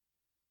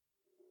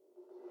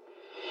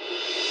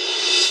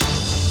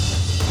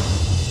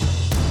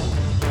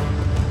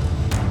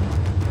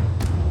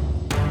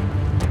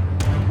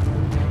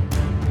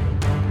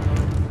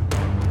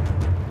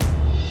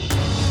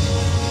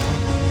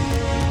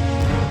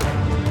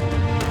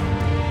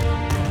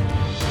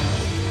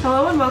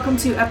and welcome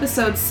to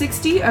episode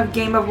 60 of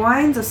Game of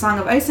Wines, a Song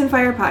of Ice and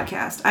Fire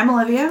podcast. I'm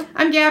Olivia.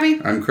 I'm Gabby.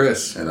 I'm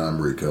Chris. And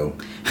I'm Rico.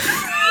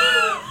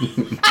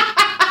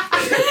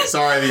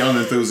 Sorry, the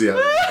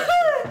unenthusiasm.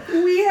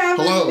 We have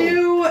Hello. a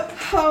new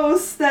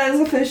host that is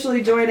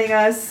officially joining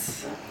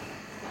us,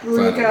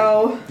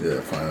 Rico.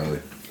 Yeah, finally.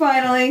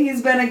 Finally,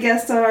 he's been a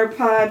guest on our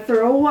pod for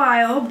a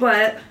while,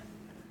 but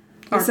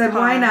we said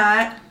why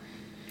not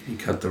You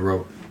cut the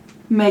rope.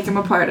 make him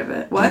a part of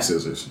it. What?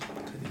 Scissors.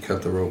 You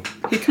cut the rope.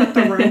 He cut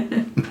the rope.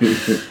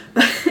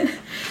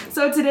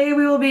 So today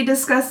we will be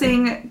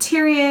discussing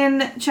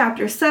Tyrion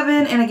Chapter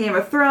 7 in A Game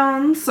of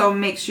Thrones, so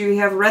make sure you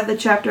have read the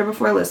chapter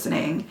before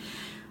listening.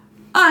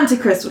 On to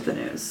Chris with the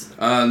news.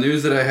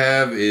 News that I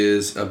have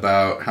is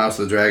about House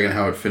of the Dragon,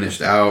 how it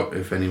finished out.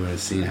 If anyone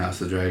has seen House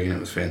of the Dragon, it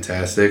was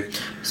fantastic.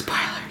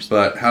 Spoilers.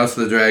 But House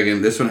of the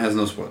Dragon, this one has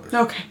no spoilers.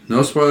 Okay.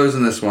 No spoilers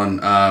in this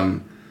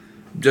one.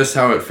 Just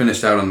how it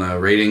finished out on the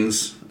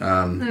ratings.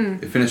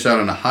 It finished out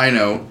on a high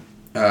note.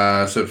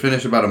 So it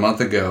finished about a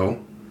month ago.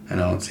 I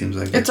know, it seems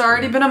like It's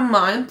already been a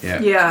month. Yeah.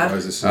 Why Yeah.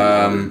 is it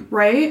so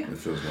Right? It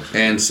feels much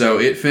And so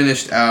it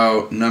finished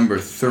out number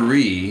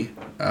 3,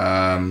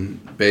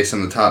 based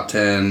on the top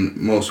 10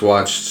 most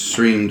watched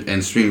streamed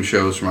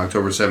shows from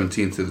October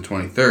 17th to the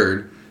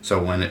 23rd. So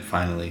when it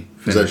finally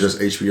Is finished. that just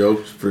HBO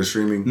for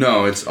streaming?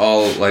 No, it's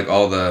all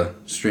the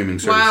streaming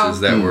services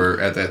that were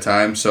at that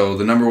time. So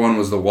the number 1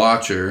 was The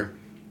Watcher.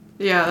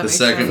 Yeah, that The makes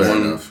second sense. Fair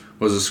one enough.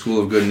 was The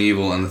School of Good and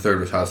Evil, and the third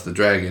was House of the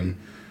Dragon.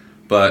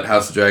 But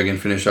House of the Dragon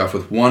finished off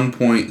with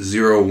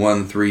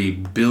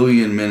 1.013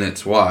 billion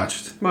minutes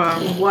watched. Wow.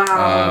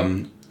 Wow.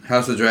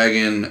 House of the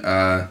Dragon,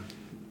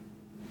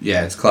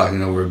 it's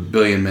clocking over 1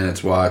 billion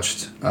minutes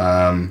watched.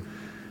 And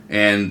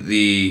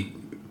the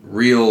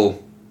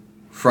real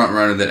front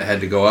runner that it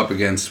had to go up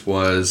against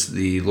was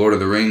the Lord of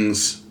the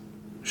Rings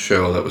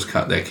show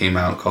that came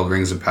out called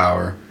Rings of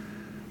Power,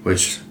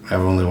 which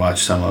I've only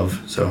watched some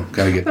of, so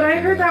gotta get. But I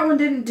heard that. that one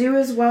didn't do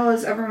as well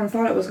as everyone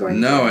thought it was going to.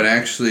 No, it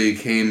actually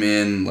came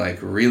in like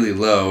really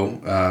low,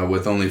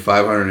 with only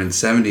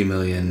 570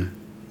 million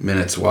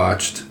minutes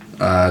watched during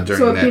that.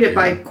 So it beat it period.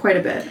 by quite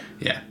a bit.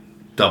 Yeah,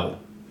 double.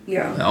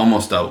 Yeah.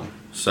 Almost double.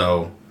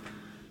 So,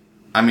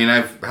 I mean,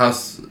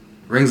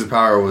 Rings of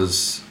Power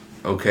was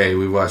okay.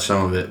 We watched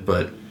some of it,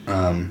 but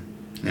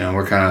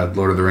we're kind of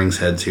Lord of the Rings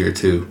heads here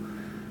too.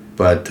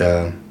 But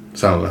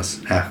some of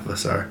us, half of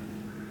us are.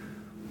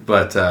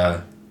 But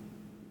I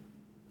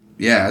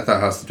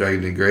thought House of the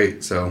Dragon did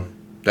great. So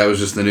that was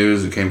just the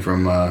news. It came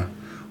from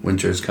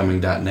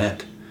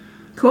winterscoming.net.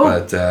 Cool.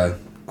 But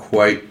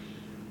quite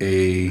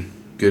a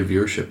good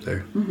viewership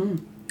there. Mm-hmm.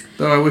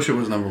 Though I wish it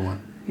was number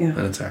 1. Yeah.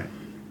 But it's alright.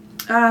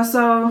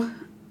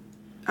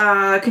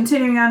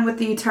 Continuing on with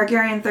the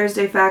Targaryen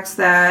Thursday facts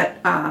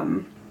that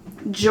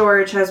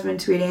George has been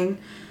tweeting.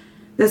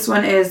 This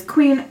one is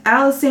Queen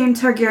Alysanne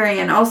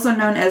Targaryen, also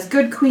known as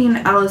Good Queen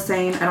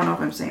Alysanne. I don't know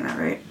if I'm saying that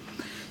right.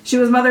 She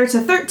was mother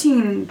to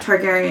 13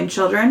 Targaryen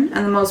children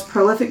and the most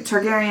prolific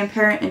Targaryen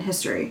parent in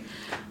history.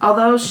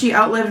 Although she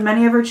outlived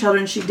many of her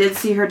children, she did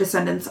see her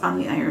descendants on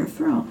the Iron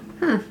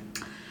Throne.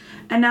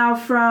 And now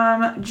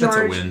from George... That's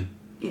a win.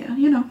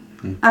 Yeah,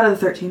 out of the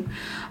 13.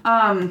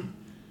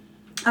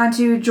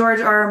 Onto George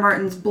R.R.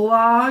 Martin's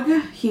blog.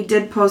 He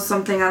did post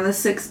something on the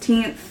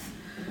 16th.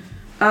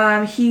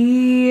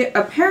 He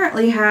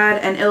apparently had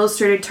an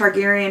illustrated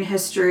Targaryen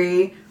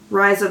history,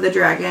 Rise of the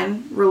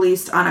Dragon,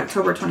 released on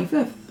October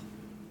 25th.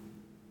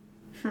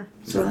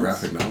 Is it a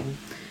graphic novel?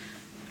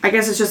 I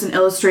guess it's just an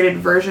illustrated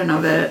version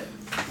of it.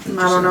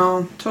 I don't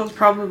know. So it's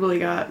probably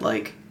got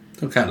like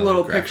Some kind of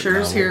little graphic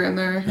pictures novel. here and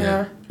there.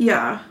 Yeah.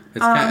 Yeah.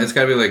 It's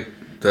got to be like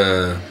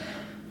the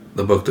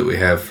book that we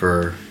have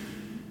for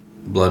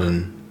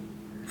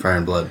Fire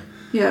and Blood.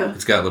 Yeah.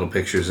 It's got little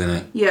pictures in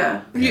it.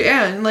 Yeah.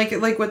 Yeah, and like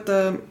with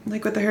the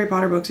Harry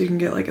Potter books, you can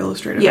get like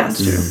illustrated Yes.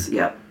 ones too.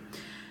 Yep.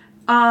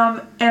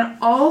 And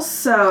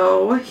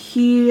also,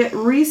 he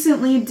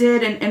recently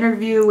did an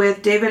interview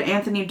with David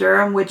Anthony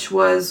Durham, which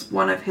was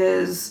one of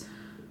his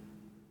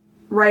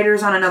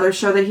writers on another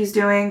show that he's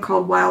doing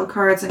called Wild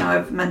Cards. I know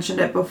I've mentioned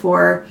it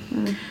before.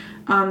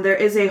 There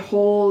is a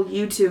whole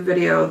YouTube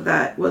video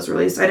that was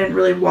released. I didn't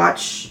really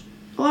watch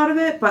a lot of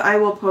it, but I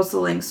will post the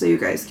link so you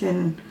guys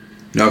can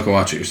Y'all can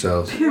watch it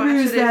yourselves.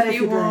 peruse Watch it that if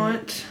you you'd like.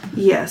 want.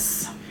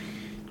 Yes.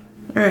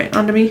 All right,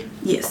 on to me.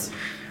 Yes.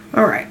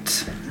 All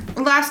right.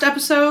 Last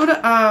episode,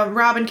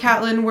 Robb and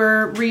Catelyn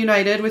were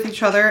reunited with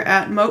each other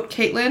at Moat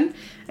Caitlin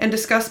and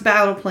discussed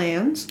battle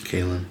plans.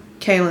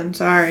 Kaelin,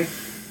 sorry.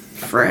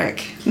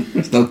 Frick.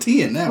 There's no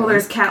T in that Well, one.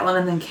 there's Catelyn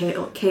and then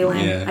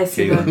Kaelin. Yeah, I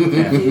see Kaelin. the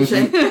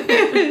confusion.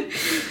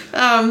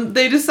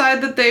 They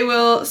decide that they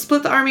will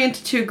split the army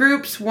into 2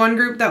 groups. One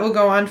group that will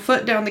go on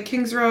foot down the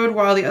King's Road,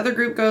 while the other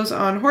group goes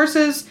on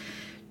horses.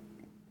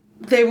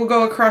 They will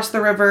go across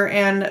the river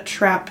and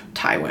trap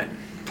Tywin.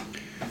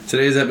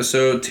 Today's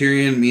episode,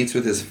 Tyrion meets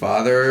with his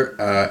father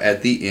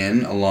at the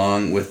inn,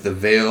 along with the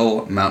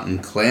Vale Mountain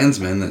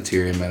clansmen that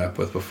Tyrion met up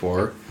with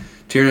before.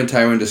 Tyrion and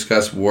Tywin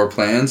discuss war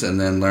plans and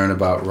then learn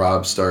about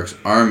Robb Stark's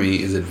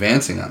army is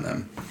advancing on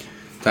them.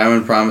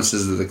 Tywin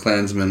promises the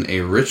clansmen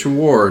a rich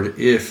reward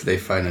if they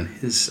fight on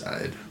his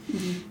side.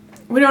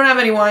 We don't have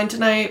any wine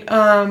tonight.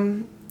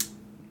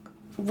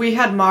 We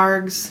had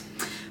margs.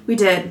 We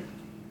did.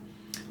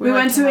 We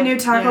went to a new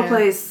taco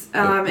place in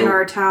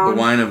our town.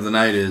 The wine of the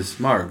night is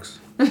margs.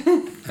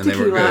 And they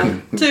were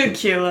good.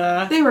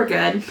 Tequila. They were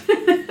good.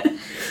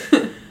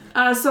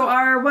 So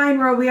our wine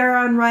rule, we are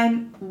on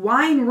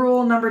wine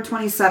rule number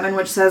 27,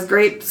 which says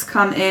grapes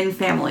come in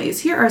families.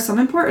 Here are some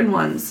important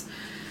ones.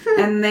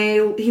 And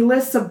he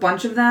lists a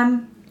bunch of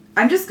them.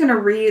 I'm just going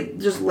to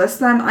just list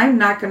them. I'm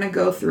not going to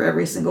go through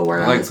every single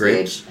word on this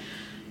grapes.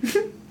 page.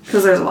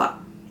 Because there's a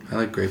lot. I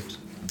like grapes.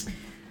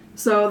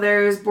 So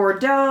there's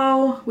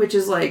Bordeaux, which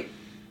is like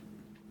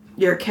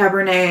your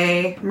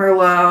Cabernet,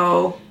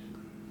 Merlot,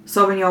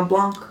 Sauvignon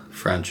Blanc.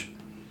 French.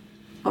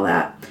 All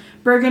that.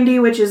 Burgundy,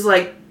 which is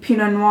like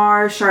Pinot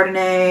Noir,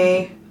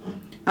 Chardonnay,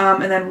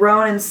 and then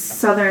Rhone in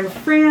southern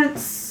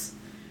France.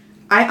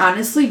 I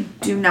honestly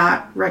do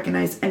not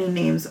recognize any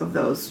names of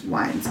those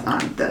wines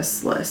on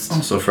this list.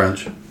 Also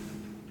French.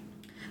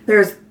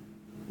 There's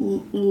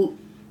Loire,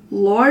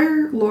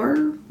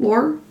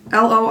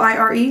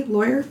 L-O-I-R-E,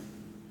 Loire?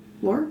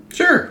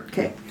 Sure.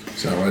 Okay.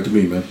 Sound right to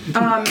me, man.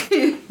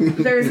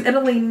 There's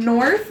Italy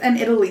North and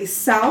Italy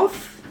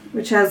South,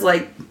 which has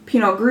like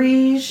Pinot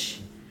Grigio,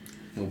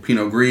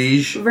 Pinot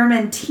Grigio.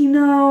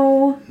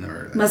 Vermentino, Never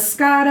heard of that.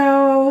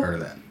 Moscato. Heard of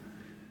that.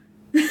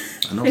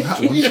 I know that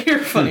one. You're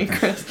funny,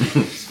 Chris.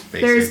 Basic.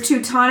 There's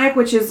Teutonic,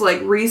 which is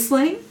like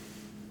Riesling.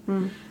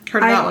 Heard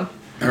of that one.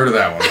 Heard of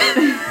that one.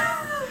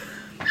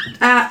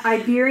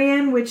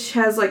 Iberian, which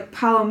has like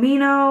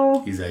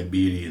Palomino. He's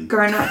Iberian.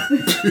 Garnet.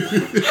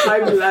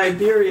 I'm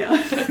Iberia.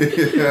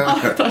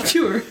 Oh, I thought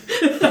you were.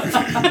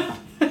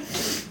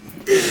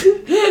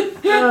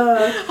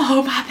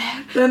 Oh, my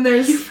bad. Then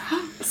there's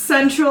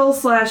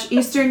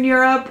Central/Eastern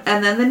Europe,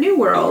 and then the New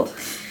World.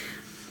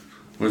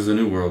 What is the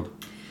New World?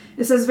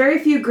 It says very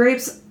few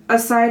grapes,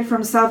 aside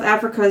from South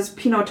Africa's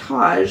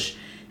Pinotage,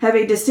 have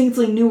a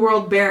distinctly New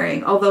World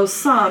bearing, although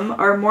some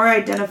are more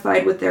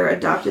identified with their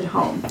adopted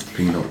home.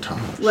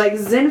 Pinotage. Like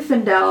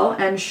Zinfandel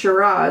and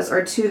Shiraz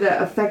are two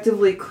that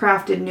effectively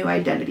crafted new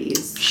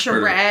identities.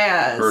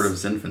 Shiraz. Heard of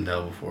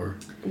Zinfandel before.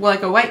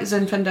 Like a white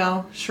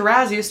Zinfandel.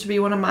 Shiraz used to be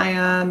one of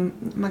my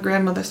my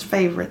grandmother's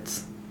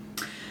favorites.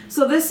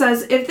 So this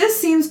says, if this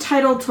seems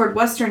titled toward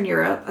Western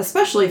Europe,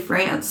 especially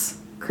France,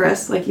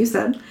 Chris, like you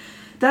said,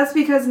 that's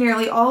because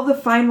nearly all the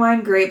fine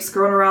wine grapes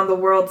grown around the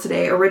world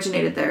today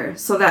originated there,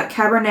 so that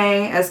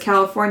Cabernet, as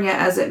California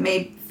as it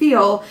may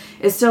feel,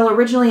 is still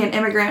originally an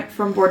immigrant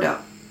from Bordeaux.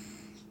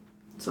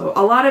 So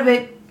a lot of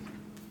it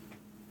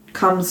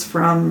comes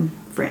from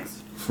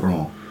France.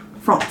 Francois.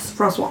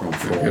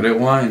 They're good at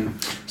wine.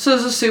 So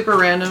this is super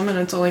random, and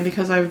it's only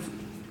because I've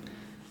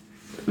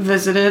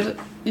visited.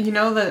 You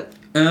know that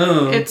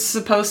it's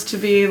supposed to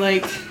be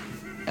like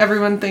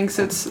everyone thinks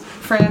it's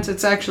France.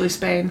 It's actually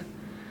Spain.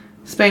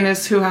 Spain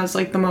is who has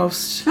like the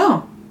most.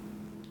 Oh.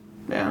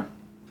 Yeah.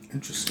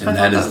 Interesting. And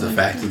that is the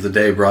fact of the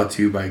day, brought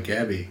to you by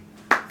Gabby.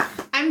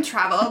 I'm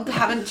traveled,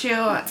 haven't you?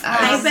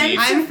 I've been to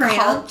I'm France.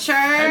 cultured.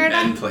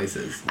 I've been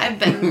places. I've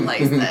been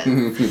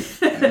places.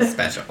 I'm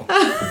special.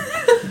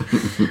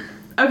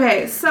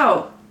 Okay,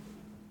 so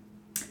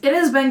it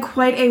has been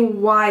quite a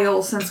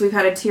while since we've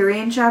had a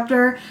Tyrion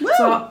chapter. Woo!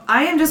 So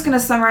I am just going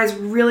to summarize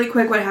really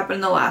quick what happened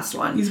in the last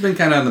one. He's been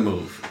kind of on the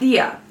move.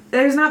 Yeah.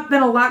 There's not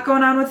been a lot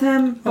going on with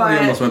him, but Well, he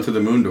almost went to the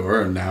moon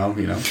door, and now,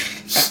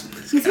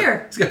 he's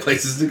here. He's got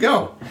places to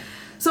go.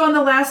 So in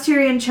the last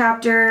Tyrion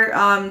chapter,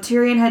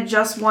 Tyrion had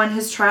just won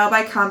his trial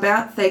by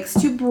combat thanks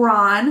to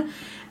Bronn.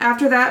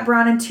 After that,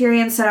 Bronn and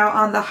Tyrion set out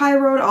on the high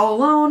road all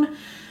alone.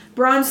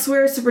 Bronn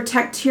swears to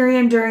protect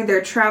Tyrion during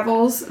their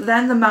travels.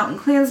 Then the mountain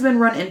clansmen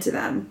run into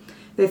them.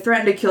 They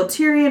threaten to kill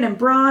Tyrion and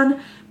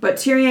Bronn, but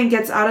Tyrion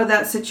gets out of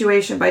that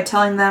situation by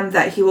telling them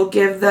that he will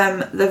give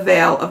them the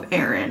Veil of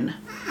Aaron.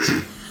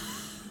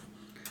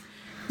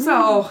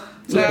 So,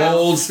 It's a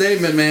bold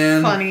statement,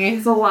 man. Funny.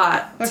 it's a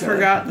lot. I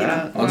forgot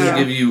that. I'll just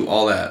give you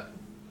all that.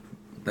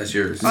 That's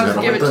yours. I'll just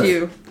How give it about to this?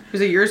 you.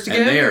 Is it yours to And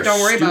give? they are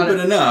Don't worry about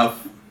stupid it.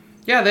 enough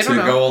Yeah, they to don't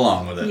know. go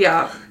along with it.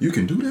 Yeah. You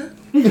can do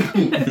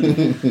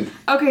that?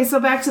 Okay, so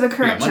back to the We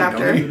current got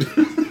money, chapter. don't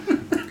we?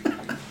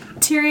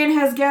 Tyrion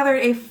has gathered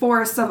a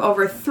force of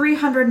over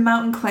 300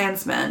 mountain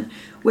clansmen,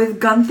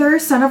 with Gunther,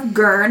 son of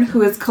Gurn,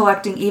 who is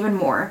collecting even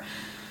more.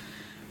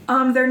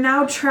 They're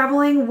now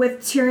traveling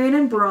with Tyrion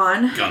and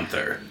Bronn.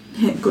 Gunther.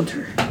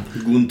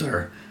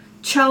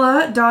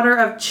 Chella, daughter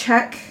of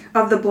Chek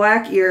of the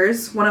Black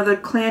Ears, one of the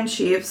clan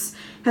chiefs,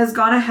 has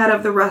gone ahead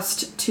of the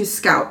rest to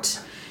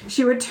scout.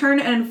 She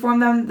returned and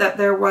informed them that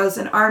there was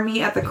an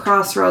army at the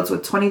crossroads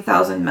with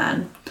 20,000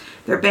 men.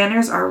 Their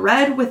banners are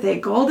red with a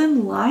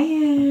golden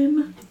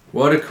lion.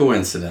 What a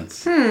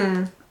coincidence.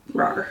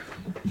 Rawr.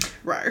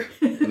 Rawr.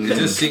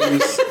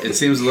 It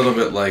seems a little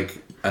bit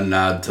like a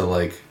nod to,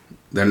 like,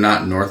 they're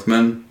not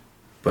Northmen,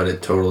 but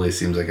it totally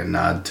seems like a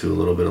nod to a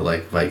little bit of,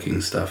 like,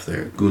 Viking stuff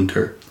there.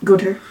 Gunther.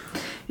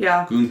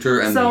 Yeah. Gunther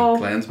and So- the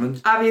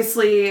clansmen.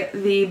 Obviously,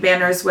 the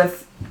banners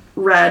with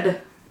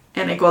red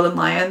and a golden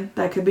lion.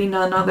 That could be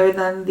none other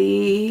than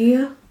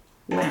the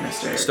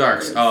Lannisters.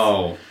 Starks.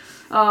 Oh.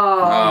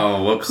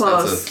 Oh, Whoops.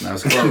 close. That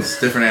was close.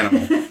 Different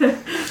animal.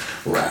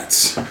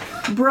 Rats.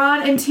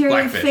 Bronn and Tyrion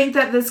Blackfish. think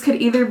that this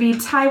could either be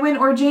Tywin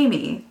or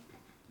Jaime.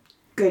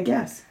 Good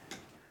guess.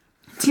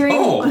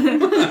 Tyrion,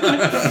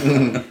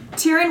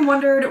 Tyrion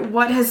wondered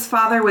what his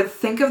father would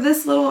think of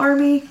this little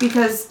army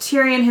because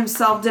Tyrion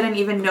himself didn't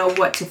even know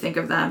what to think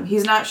of them.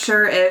 He's not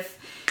sure if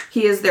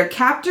he is their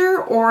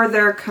captor or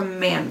their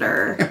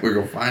commander. We're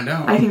going to find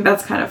out. I think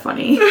that's kind of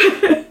funny.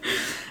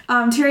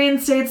 Tyrion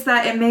states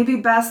that it may be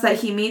best that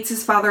he meets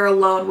his father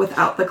alone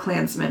without the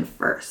clansmen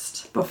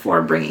first,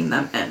 before bringing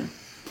them in.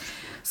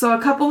 So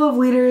a couple of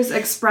leaders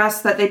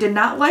expressed that they did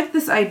not like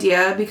this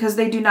idea because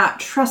they do not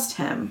trust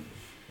him.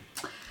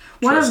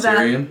 One of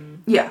them,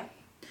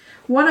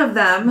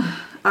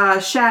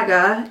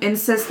 Shagga,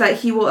 insists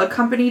that he will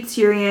accompany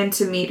Tyrion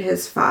to meet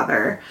his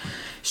father.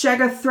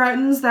 Shagga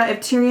threatens that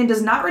if Tyrion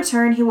does not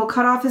return, he will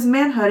cut off his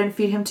manhood and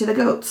feed him to the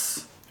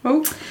goats.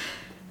 Oh.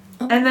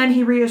 And then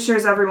he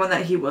reassures everyone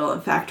that he will, in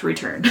fact,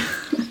 return.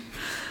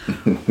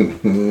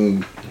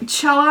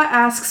 Chella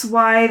asks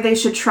why they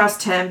should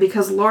trust him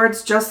because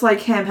lords just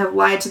like him have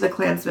lied to the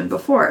clansmen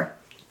before.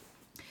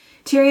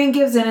 Tyrion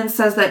gives in and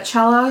says that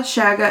Chella,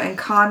 Shagga, and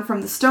Khan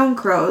from the Stone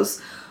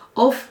Crows,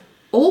 Ulf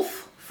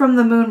from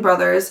the Moon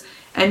Brothers,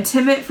 and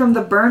Timett from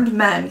the Burned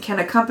Men can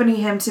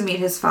accompany him to meet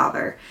his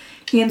father.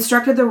 He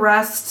instructed the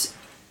rest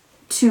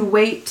to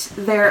wait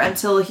there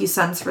until he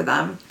sends for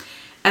them.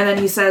 And then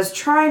he says,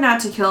 try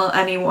not to kill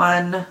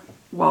anyone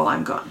while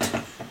I'm gone.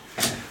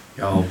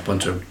 Y'all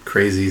bunch of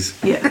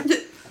crazies. Yeah.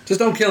 Just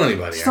don't kill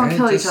anybody. Just don't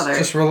kill each other.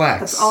 Just relax.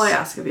 That's all I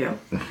ask of you.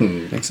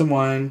 Make some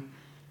wine.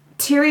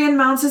 Tyrion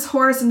mounts his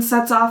horse and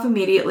sets off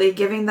immediately,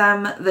 giving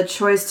them the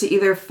choice to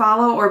either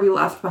follow or be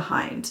left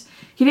behind.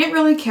 He didn't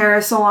really care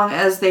so long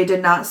as they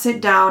did not sit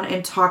down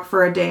and talk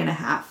for a day and a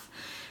half.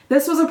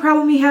 This was a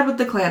problem he had with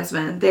the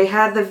clansmen. They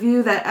had the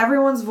view that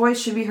everyone's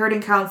voice should be heard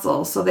in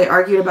council, so they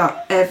argued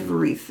about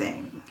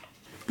everything.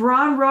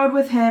 Bronn rode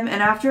with him,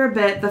 and after a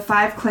bit, the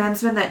 5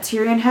 clansmen that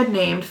Tyrion had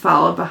named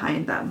followed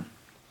behind them.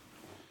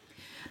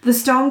 The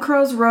Stone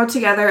Crows rode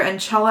together, and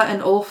Chella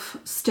and Ulf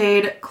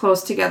stayed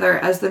close together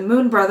as the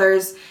Moon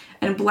Brothers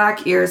and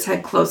Black Ears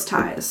had close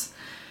ties.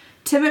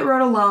 Timett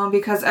rode alone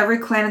because every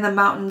clan in the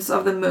Mountains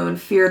of the Moon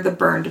feared the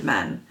Burned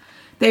Men.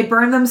 They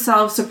burned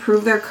themselves to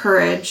prove their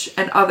courage,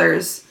 and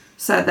others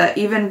said that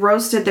even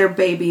roasted their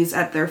babies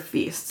at their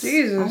feasts.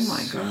 Jesus. Oh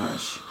my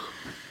gosh.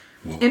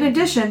 In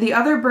addition, the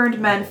other Burned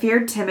Men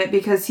feared Timett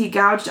because he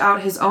gouged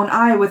out his own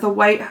eye with a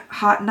white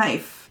hot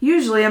knife.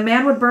 Usually, a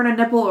man would burn a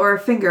nipple or a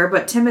finger,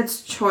 but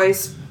Timett's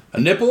choice... A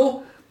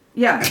nipple?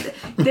 Yeah.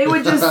 They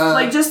would just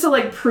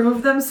to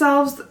prove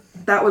themselves,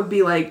 that would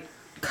be,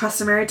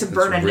 customary to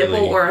burn a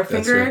nipple or a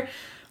finger.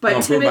 But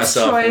Timett's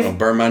choice... I'm gonna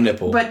burn my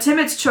nipple. But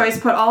Timett's choice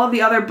put all of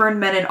the other Burned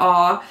Men in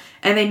awe,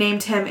 and they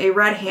named him a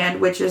Red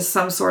Hand, which is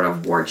some sort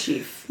of war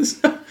chief.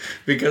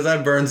 Because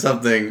I burned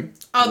something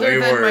Other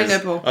than my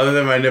nipple. Other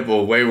than my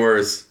nipple, way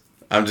worse.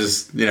 I'm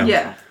just,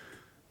 Yeah.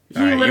 He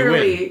All right,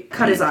 literally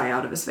cut his eye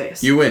out of his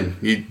face. You win.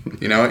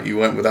 You know what? You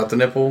went without the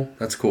nipple.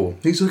 That's cool.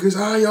 He took his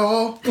eye,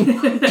 y'all.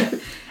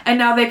 And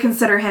now they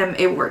consider him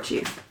a war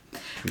chief.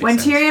 When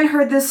sense. Tyrion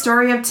heard this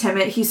story of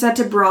Timett, he said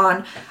to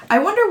Bronn, I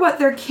wonder what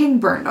their king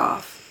burned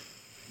off.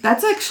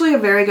 That's actually a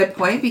very good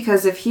point,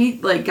 because if he,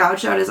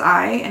 gouged out his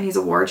eye and he's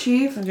a war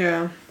chief,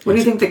 Yeah. what do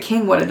you think the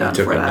king would have done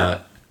Took for a that?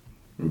 nut.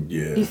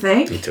 You Yeah.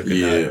 think? He took a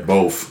Yeah, nut.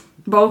 both.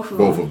 Both of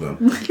Both them. of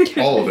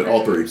them. All of it.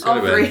 All three. All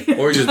Could've been. three.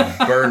 Or he just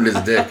burned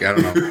his dick. I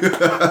don't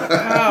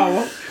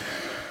know.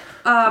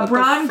 Ow.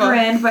 Bronn fuck?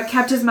 grinned, but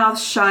kept his mouth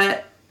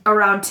shut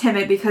around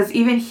Timett because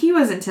even he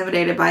was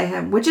intimidated by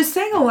him, which is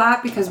saying a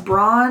lot because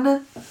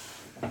Bronn,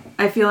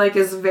 I feel like,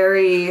 is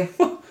very...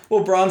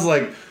 Well, Bronn's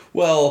like,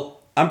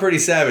 well, I'm pretty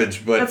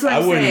savage, but That's what I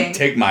I'm wouldn't saying.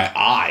 take my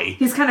eye.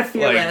 He's kind of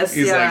fearless.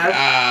 He's yeah. like,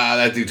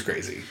 that dude's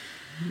crazy.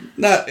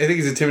 I think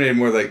he's intimidated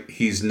more like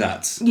he's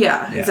nuts.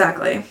 Yeah,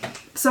 exactly.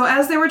 So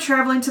as they were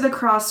traveling to the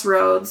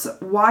crossroads,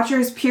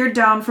 watchers peered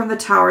down from the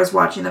towers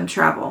watching them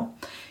travel.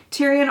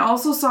 Tyrion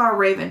also saw a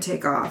raven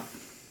take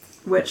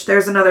off, which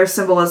there's another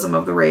symbolism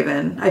of the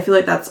raven. I feel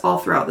like that's all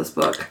throughout this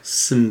book.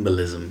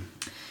 Symbolism.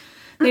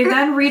 They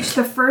then reached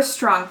the first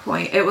strong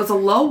point. It was a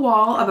low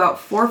wall about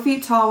 4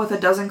 feet tall with a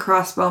dozen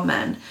crossbow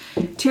men.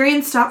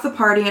 Tyrion stopped the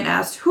party and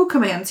asked, "Who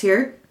commands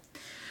here?"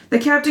 The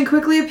captain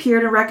quickly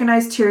appeared and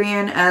recognized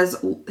Tyrion as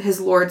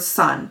his lord's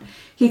son.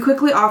 He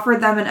quickly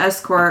offered them an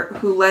escort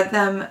who led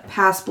them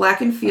past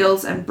blackened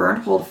fields and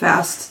burnt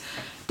holdfasts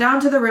down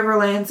to the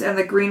riverlands and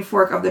the green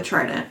fork of the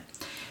Trident.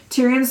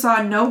 Tyrion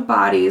saw no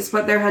bodies,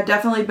 but there had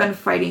definitely been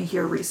fighting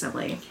here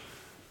recently.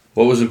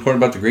 What was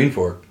important about the Green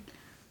Fork?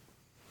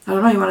 I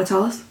don't know, you want to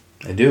tell us?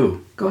 I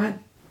do. Go ahead.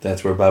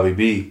 That's where Bobby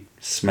B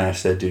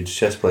smashed that dude's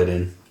chest plate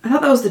in. I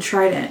thought that was the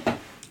Trident.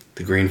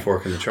 The Green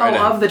Fork and the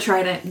Trident. Oh, of the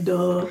Trident.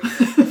 Duh.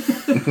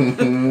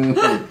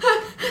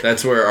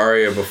 That's where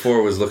Arya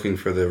before was looking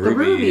for the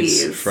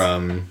rubies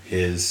from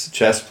his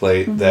chest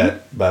plate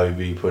that Bobby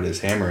B put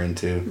his hammer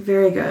into.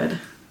 Very good.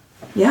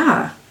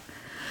 Yeah.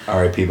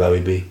 R.I.P. Bobby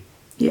B.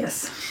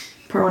 Yes.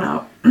 Pour one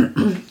out.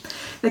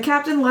 The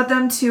captain led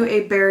them to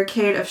a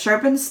barricade of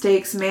sharpened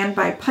stakes manned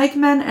by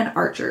pikemen and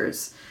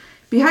archers.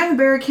 Behind the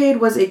barricade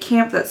was a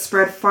camp that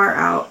spread far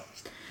out.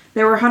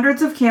 There were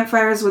hundreds of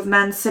campfires with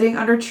men sitting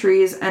under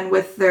trees and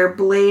with their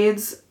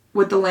blades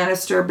with the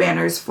Lannister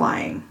banners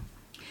flying.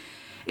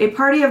 A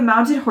party of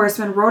mounted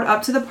horsemen rode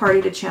up to the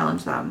party to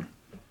challenge them.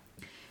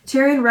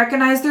 Tyrion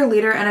recognized their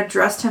leader and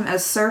addressed him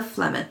as Sir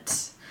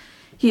Flemont.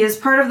 He is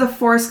part of the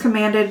force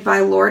commanded by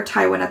Lord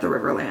Tywin at the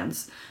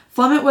Riverlands.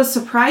 Flemont was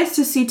surprised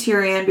to see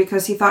Tyrion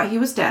because he thought he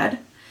was dead.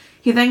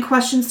 He then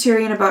questions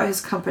Tyrion about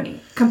his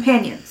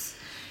companions.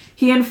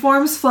 He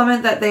informs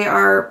Flemont that they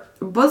are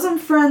bosom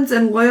friends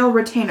and loyal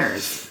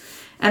retainers.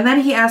 And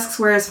then he asks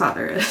where his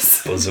father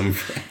is. Bosom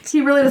friends.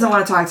 He really doesn't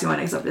want to talk to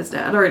anyone except his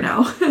dad right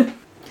now.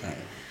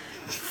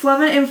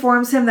 Flemont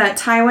informs him that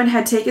Tywin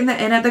had taken the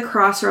inn at the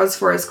crossroads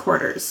for his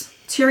quarters.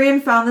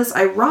 Tyrion found this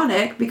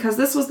ironic because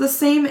this was the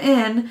same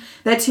inn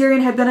that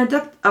Tyrion had been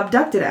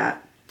abducted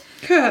at.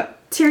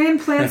 Tyrion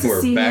plans to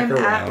see him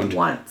at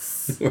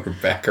once. We're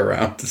back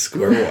around to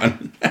square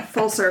one.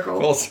 Full circle.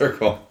 Full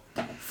circle.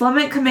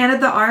 Flemont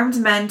commanded the armed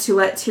men to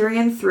let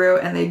Tyrion through,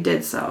 and they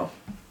did so.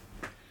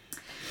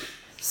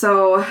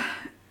 So,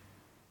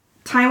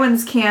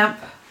 Tywin's camp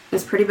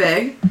is pretty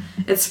big.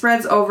 It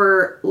spreads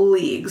over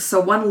leagues, so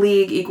 1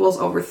 league equals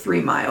over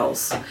 3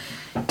 miles.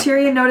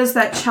 Tyrion noticed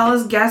that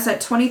Chella's guess at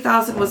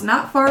 20,000 was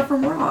not far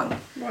from wrong.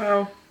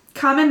 Wow.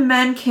 Common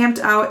men camped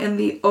out in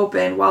the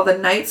open while the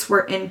knights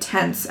were in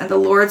tents and the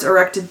lords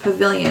erected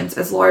pavilions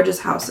as large as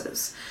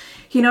houses.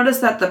 He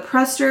noticed that the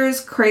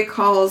Presters,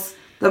 Crakehalls,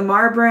 the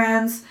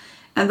Marbrands,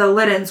 and the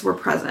Liddens were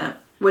present,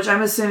 which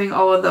I'm assuming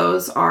all of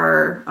those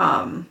are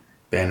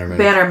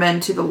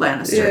bannermen to the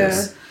Lannisters.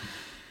 Yeah.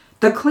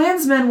 The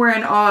clansmen were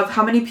in awe of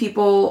how many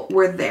people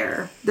were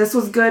there. This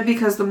was good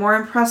because the more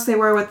impressed they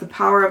were with the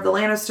power of the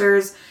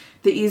Lannisters,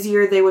 the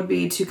easier they would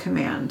be to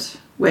command,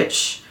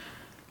 which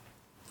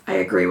I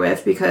agree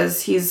with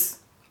because he's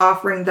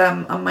offering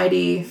them a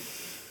mighty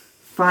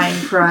fine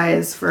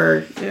prize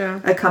for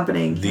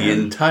accompanying the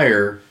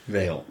entire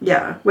Vale.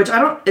 Yeah, which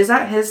is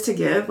that his to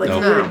give? Like, he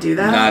wouldn't do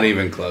that? Not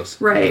even close.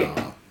 Right.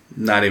 No,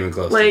 not even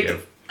close to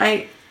give.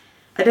 I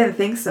didn't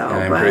think so.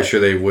 And I'm pretty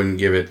sure they wouldn't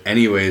give it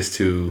anyways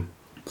to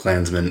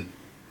clansmen.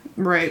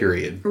 Right.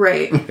 Period.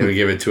 Right. They would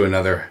give it to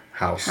another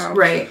house.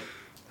 Right.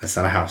 That's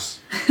not a house.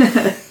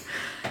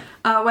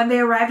 When they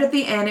arrived at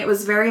the inn, it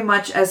was very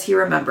much as he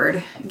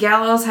remembered.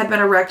 Gallows had been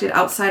erected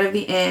outside of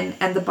the inn,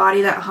 and the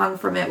body that hung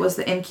from it was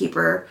the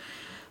innkeeper,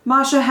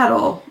 Masha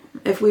Heddle.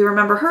 If we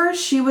remember her,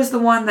 she was the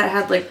one that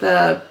had, like,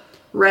 the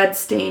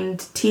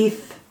red-stained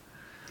teeth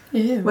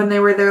when they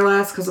were there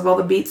last because of all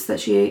the beets that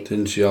she ate.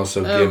 Didn't she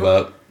also give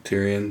up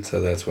Tyrion, so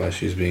that's why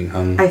she's being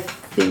hung? I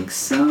think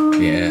so.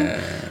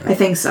 Yeah. I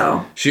think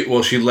so. She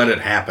let it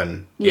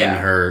happen in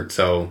her,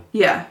 so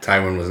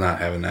Tywin was not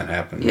having that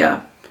happen.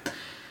 Yeah.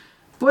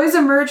 Boys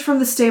emerged from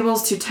the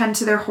stables to tend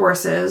to their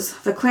horses.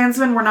 The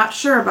clansmen were not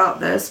sure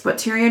about this, but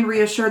Tyrion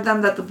reassured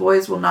them that the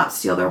boys will not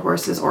steal their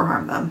horses or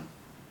harm them.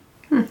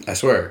 I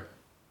swear.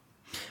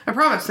 I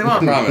promise they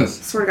won't. I promise.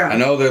 Swear to God. I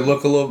know they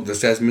look a little,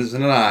 this guy's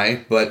missing an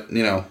eye, but,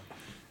 you know,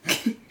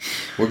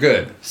 we're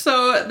good.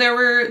 So there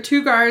were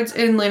 2 guards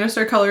in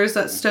Lannister colors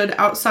that stood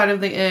outside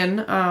of the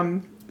inn.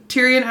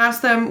 Tyrion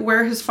asked them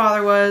where his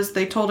father was.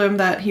 They told him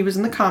that he was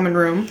in the common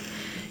room.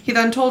 He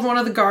then told one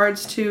of the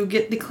guards to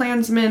get the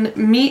clansmen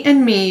meat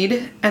and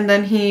mead, and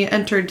then he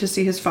entered to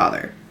see his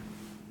father.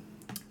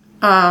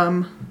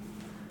 Do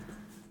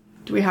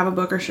we have a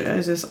book, or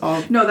is this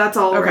all? No, that's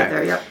all right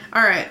there, yep.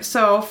 All right,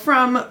 so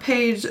from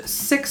page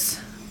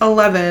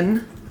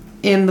 611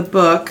 in the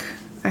book,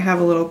 I have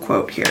a little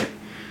quote here.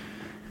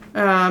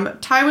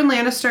 Tywin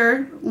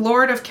Lannister,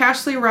 Lord of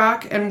Castley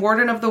Rock and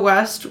Warden of the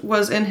West,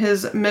 was in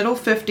his middle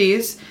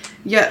 50s,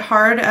 yet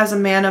hard as a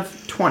man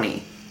of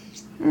 20.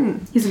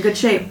 He's in good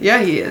shape.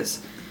 Yeah, he is.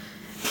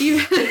 Yeah,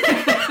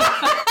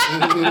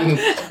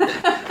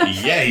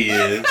 he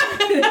is.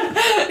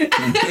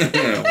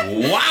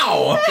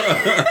 Wow.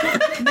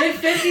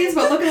 Mid-50s,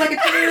 but looking like a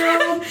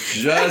 20-year-old.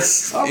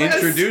 Just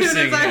introducing as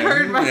soon as I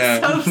heard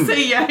myself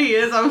say yeah, he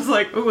is, I was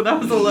like, ooh, that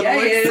was a little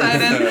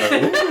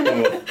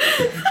excited.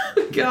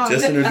 God.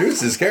 Just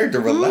introduced his character.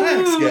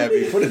 Relax,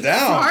 Gabby. Put it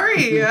down.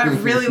 Sorry, I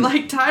really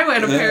like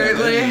Tywin,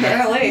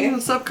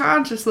 apparently.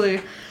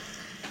 Subconsciously.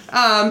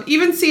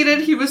 Even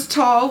seated, he was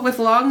tall, with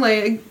long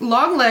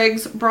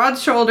legs, broad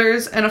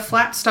shoulders, and a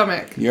flat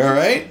stomach. You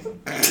alright?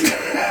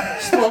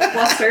 Just a little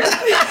flustered.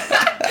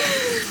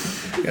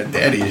 Got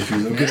daddy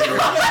issues.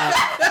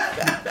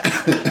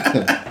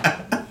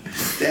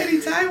 Daddy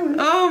Tywin.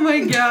 Oh my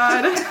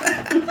god.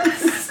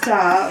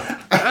 Stop.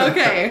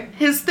 Okay.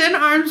 His thin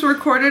arms were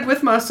corded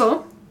with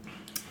muscle.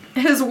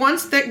 His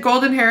once thick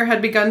golden hair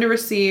had begun to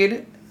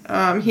recede.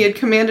 He had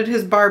commanded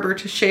his barber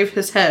to shave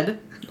his head.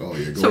 Oh,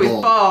 yeah, so he's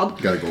bald.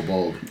 You gotta go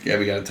bald. Yeah,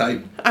 we gotta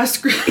type. I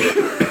screamed.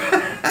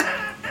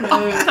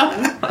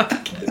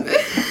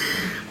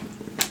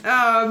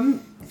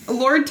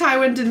 Lord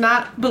Tywin did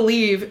not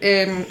believe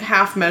in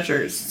half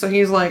measures. So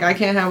he's like, I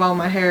can't have all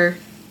my hair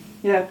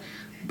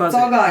Buzz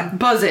It's all it. gone.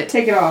 Buzz it.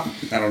 Take it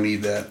off. I don't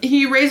need that.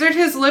 He razored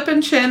his lip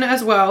and chin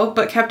as well,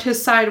 but kept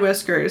his side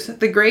whiskers,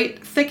 the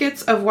great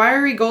thickets of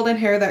wiry golden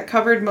hair that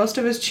covered most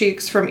of his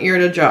cheeks from ear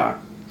to jaw.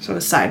 So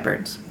his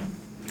sideburns.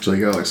 So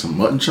you got like some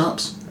mutton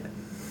chops?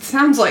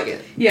 Sounds like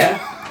it. Yeah.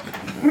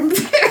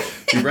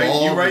 You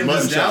writing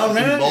this down,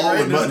 man? You Ball with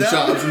writing mutton this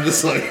down? chops and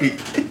just like...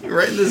 You're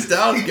writing this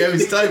down?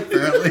 Gabby's type,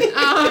 apparently.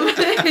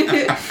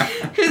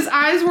 His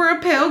eyes were a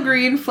pale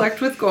green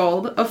flecked with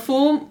gold. A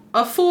fool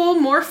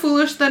more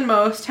foolish than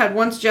most had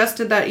once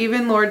jested that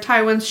even Lord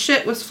Tywin's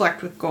shit was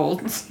flecked with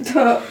gold.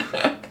 So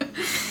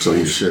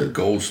he's shit.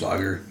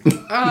 Goldschlager.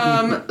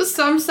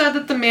 Some said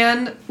that the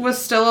man was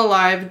still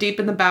alive deep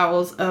in the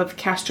bowels of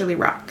Casterly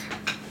Rock.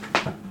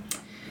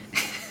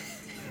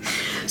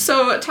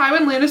 So,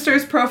 Tywin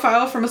Lannister's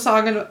profile from A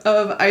Song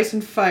of Ice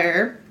and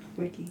Fire.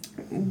 Wiki.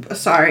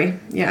 Sorry,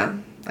 yeah.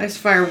 Ice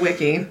Fire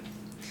Wiki.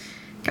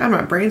 God,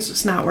 my brain's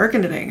just not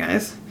working today,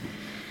 guys.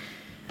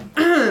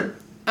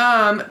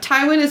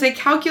 Tywin is a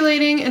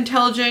calculating,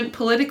 intelligent,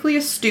 politically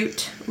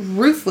astute,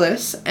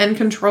 ruthless, and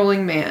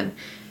controlling man.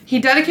 He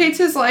dedicates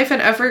his life and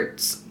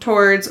efforts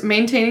towards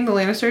maintaining the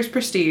Lannisters'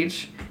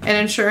 prestige and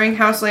ensuring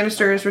House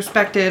Lannister is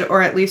respected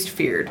or at least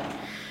feared.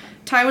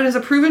 Tywin is a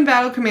proven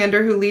battle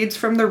commander who leads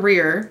from the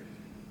rear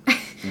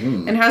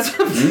and has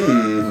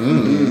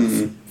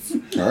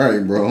All right,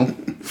 bro.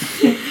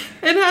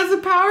 and has a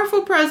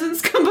powerful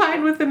presence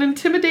combined with an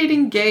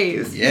intimidating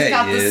gaze. Yeah, He's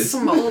got he the is.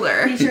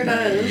 smolder. He sure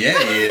does. Yeah,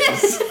 he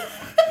is.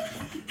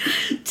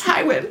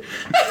 Tywin.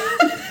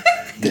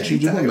 What you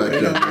doing back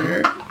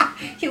there?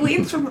 He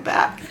leads from the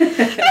back.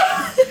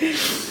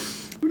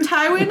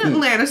 Tywin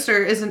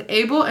Lannister is an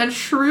able and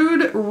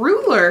shrewd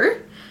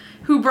ruler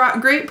who brought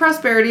great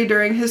prosperity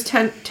during his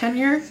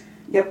tenure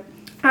Yep.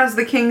 as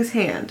the king's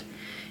hand.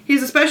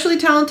 He's especially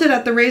talented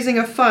at the raising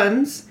of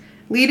funds,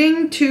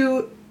 leading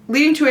to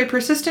a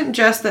persistent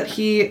jest that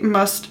he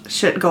must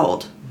shit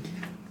gold.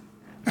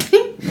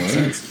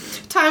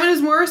 Tywin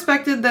is more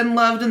respected than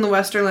loved in the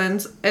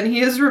Westerlands, and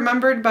he is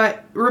remembered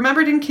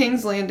in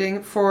King's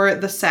Landing for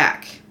the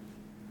sack.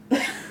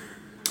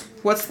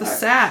 What's the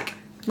sack?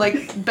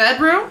 Like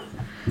bedroom?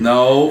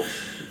 No.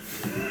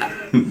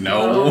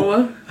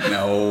 Oh.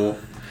 No.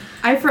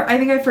 I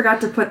think I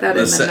forgot to put that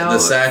in the The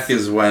notes. sack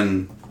is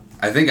when...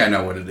 I think I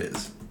know what it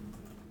is.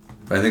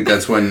 But I think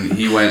that's when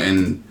he went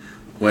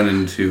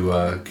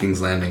into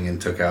King's Landing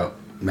and took out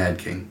Mad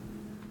King.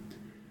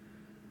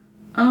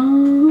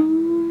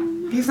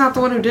 He's not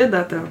the one who did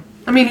that, though.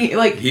 I mean,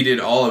 He did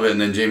all of it, and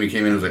then Jamie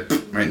came in and was like,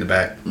 right in the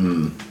back.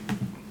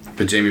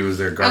 But Jamie was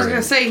their I was guardian.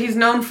 gonna say, he's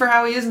known for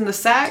how he is in the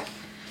sack.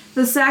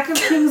 The sack of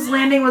King's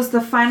Landing was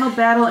the final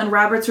battle in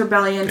Robert's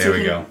Rebellion, There we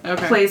taking go.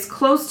 Okay. place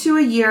close to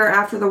a year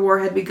after the war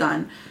had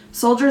begun.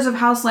 Soldiers of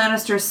House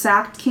Lannister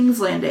sacked King's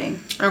Landing.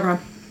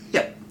 Okay.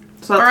 Yep.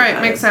 So All that's right, what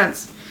that makes is.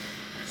 sense.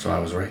 So I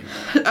was right.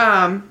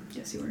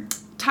 Yes, you were.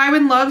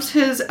 Tywin loves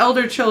his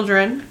elder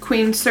children,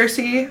 Queen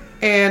Cersei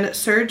and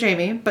Sir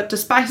Jaime, but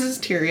despises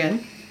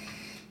Tyrion.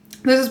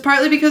 This is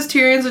partly because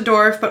Tyrion's a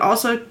dwarf, but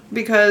also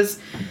because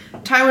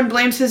Tywin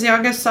blames his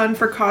youngest son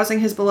for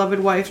causing his beloved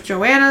wife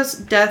Joanna's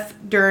death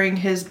during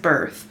his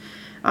birth,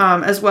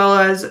 as well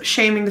as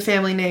shaming the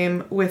family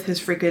name with his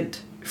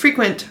frequent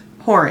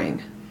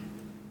whoring.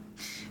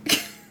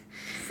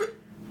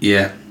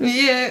 Yeah.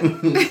 Yeah.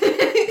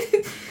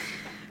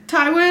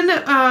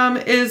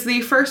 Tywin is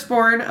the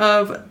firstborn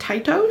of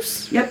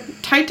Tytos. Yep.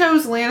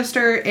 Tytos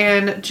Lannister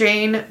and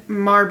Jane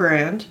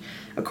Marbrand.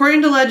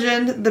 According to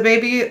legend, the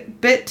baby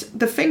bit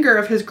the finger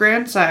of his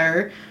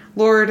grandsire,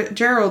 Lord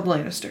Gerald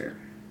Lannister.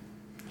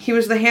 He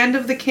was the hand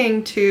of the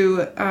king to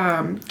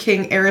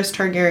King Aerys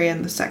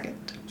Targaryen II.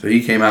 So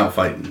he came out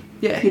fighting.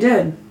 Yeah, He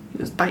did. He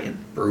was biting.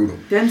 Brutal.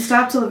 Didn't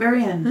stop till the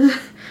very end.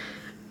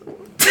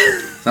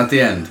 It's not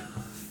the end.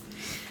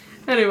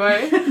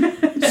 Anyway,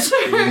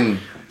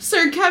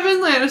 Sir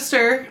Kevin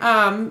Lannister,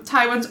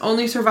 Tywin's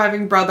only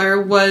surviving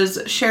brother, was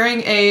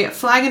sharing a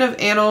flagon of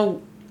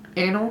anal.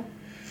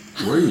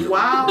 Where you?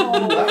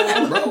 Wow.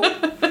 Bro.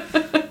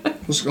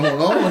 What's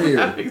going on here?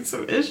 Having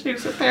some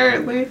issues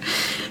apparently.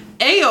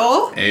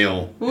 Ale.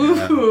 Ale.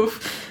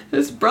 Woof.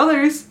 His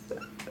brothers.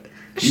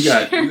 You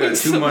got sharing too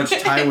some much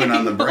Tywin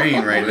on the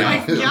brain right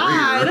now.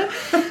 God.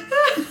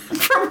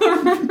 From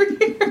the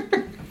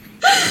rear.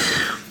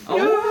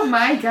 Oh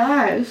my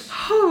gosh.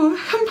 Oh,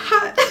 I'm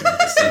hot.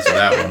 Censor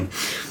that one.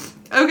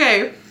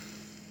 Okay.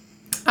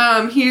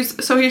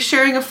 He's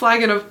sharing a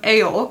flagon of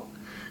ale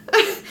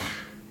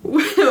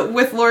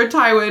with Lord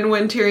Tywin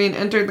when Tyrion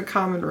entered the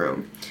common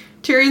room.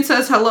 Tyrion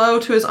says hello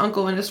to his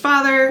uncle and his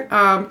father.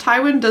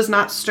 Tywin does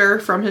not stir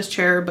from his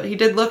chair, but he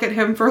did look at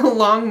him for a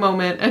long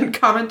moment and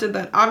commented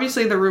that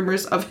obviously the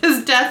rumors of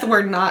his death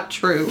were not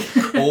true.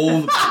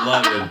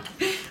 Cold-blooded.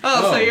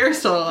 So you're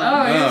still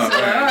alive.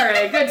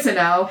 Alright, good to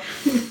know.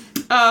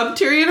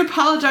 Tyrion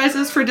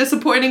apologizes for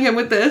disappointing him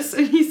with this,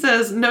 and he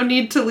says, "No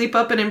need to leap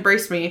up and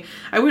embrace me.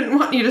 I wouldn't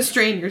want you to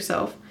strain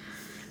yourself."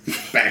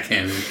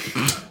 Backhanded.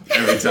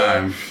 Every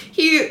time.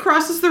 He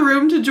crosses the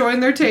room to join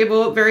their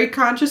table, very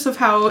conscious of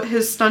how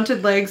his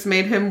stunted legs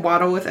made him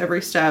waddle with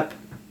every step.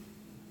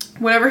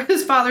 Whenever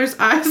his father's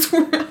eyes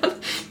were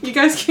on... You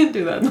guys can't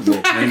do that in the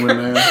Little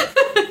penguin there.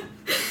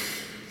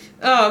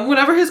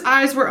 Whenever his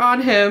eyes were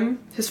on him,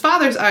 his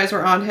father's eyes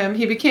were on him,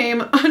 he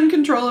became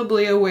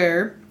uncomfortably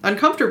aware,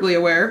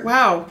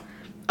 wow,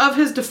 of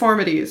his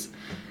deformities.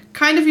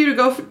 Kind of you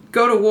to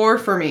go to war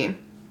for me.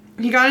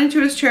 He got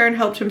into his chair and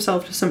helped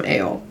himself to some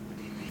ale.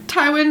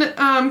 Tywin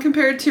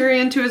compared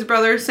Tyrion to his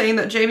brother, saying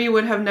that Jaime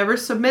would have never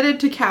submitted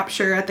to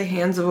capture at the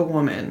hands of a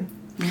woman.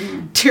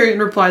 Tyrion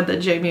replied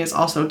that Jaime is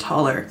also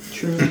taller.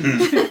 True.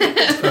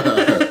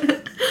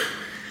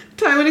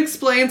 Tywin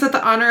explains that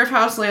the honor of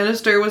House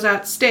Lannister was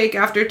at stake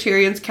after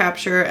Tyrion's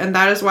capture, and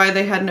that is why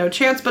they had no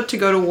chance but to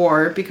go to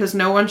war, because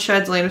no one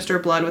sheds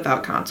Lannister blood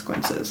without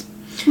consequences.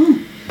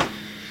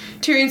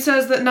 Tyrion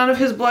says that none of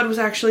his blood was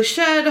actually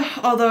shed,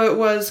 although it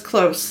was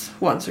close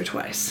once or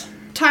twice.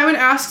 Tywin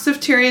asks if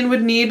Tyrion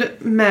would need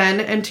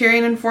men, and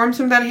Tyrion informs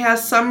him that he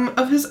has some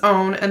of his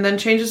own, and then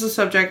changes the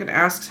subject and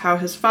asks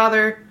his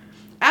father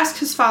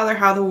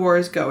how the war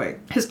is going.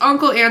 His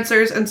uncle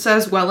answers and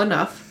says, well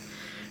enough.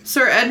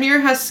 Sir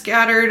Edmure has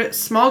scattered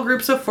small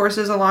groups of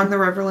forces along the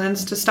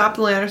Riverlands to stop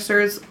the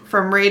Lannisters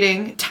from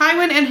raiding.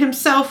 Tywin and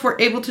himself were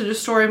able to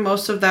destroy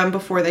most of them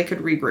before they could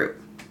regroup.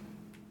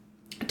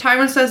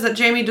 Tywin says that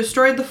Jaime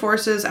destroyed the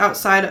forces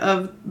outside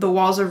of the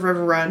walls of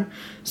Riverrun.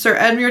 Sir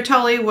Edmure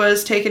Tully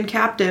was taken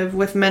captive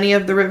with many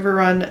of the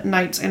Riverrun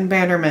knights and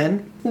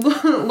bannermen.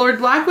 Lord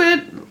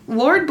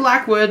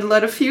Blackwood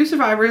led a few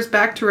survivors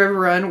back to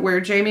Riverrun,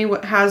 where Jaime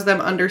has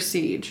them under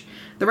siege.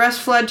 The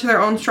rest fled to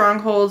their own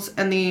strongholds,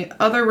 and the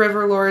other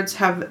river lords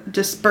have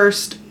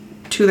dispersed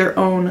to their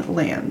own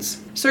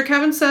lands. Sir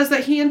Kevin says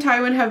that he and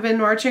Tywin have been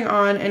marching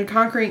on and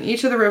conquering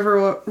each of the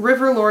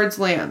river lords'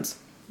 lands.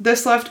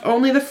 This left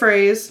only the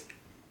Freys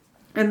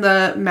and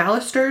the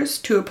Mallisters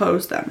to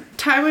oppose them.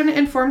 Tywin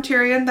informed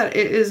Tyrion that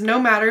it is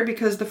no matter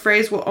because the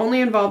Freys will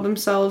only involve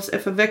themselves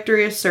if a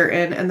victory is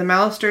certain, and the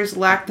Mallisters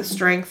lack the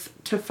strength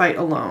to fight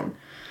alone.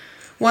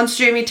 Once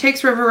Jaime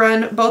takes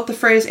Riverrun, both the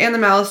Freys and the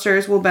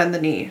Mallisters will bend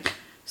the knee.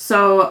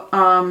 So,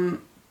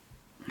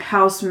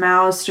 House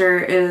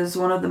Mallister is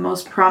one of the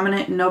most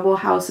prominent noble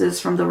houses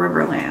from the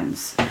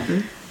Riverlands.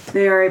 Mm-hmm.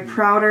 They are a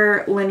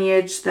prouder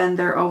lineage than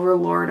their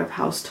overlord of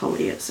House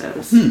Tully, it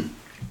says.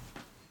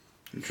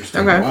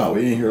 Interesting. Okay. Wow,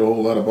 we didn't hear a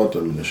whole lot about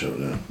them in the show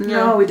now.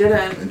 No, we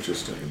didn't.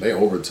 Interesting. They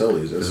over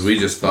Tullys. Because we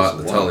just thought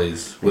the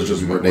Tullys was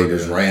just where they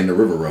just ran the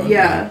river run.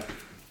 Yeah.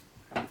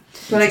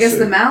 But I guess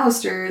the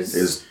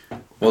Mallisters...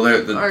 Well,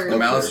 the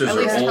Mallisters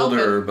are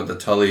older, but the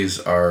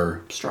Tullys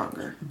are...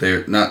 Stronger.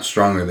 They're not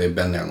stronger, they've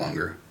been there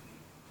longer.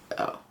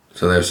 Oh.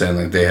 So they're saying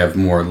like they have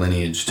more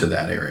lineage to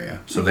that area.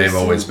 So they've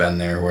always been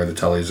there, where the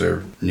Tullys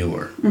are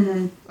newer.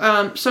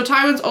 Mm-hmm. So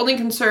Tywin's only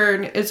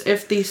concern is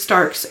if the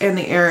Starks and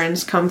the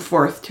Arryns come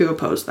forth to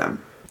oppose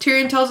them.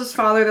 Tyrion tells his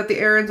father that the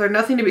Arryns are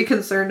nothing to be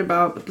concerned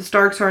about, but the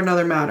Starks are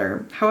another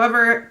matter.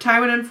 However,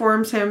 Tywin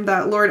informs him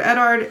that Lord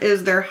Eddard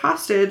is their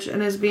hostage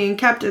and is being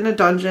kept in a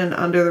dungeon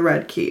under the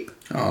Red Keep.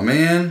 Oh,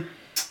 man.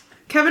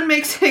 Kevin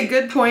makes a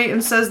good point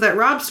and says that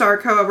Robb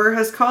Stark, however,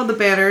 has called the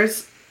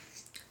banners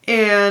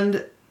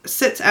and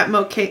sits at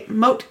Moat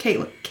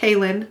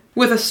Cailin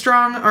with a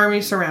strong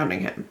army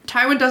surrounding him.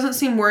 Tywin doesn't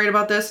seem worried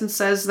about this and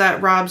says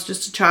that Robb's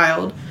just a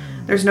child.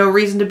 There's no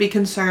reason to be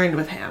concerned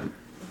with him.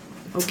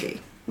 Okay.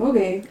 Little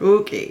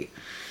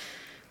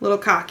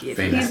cocky.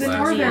 Famous He's a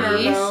northerner,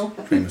 though.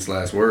 Famous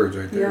last words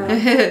right there.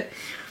 Yeah.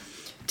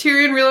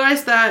 Tyrion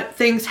realized that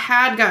things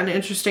had gotten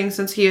interesting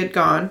since he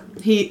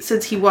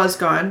was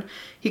gone.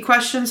 He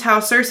questions how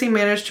Cersei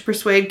managed to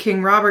persuade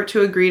King Robert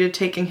to agree to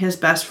taking his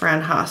best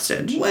friend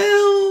hostage.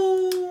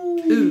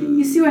 Well,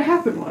 You see what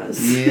happened was.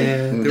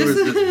 yeah, there was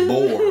this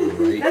boar,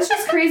 right? That's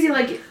just crazy.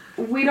 Like,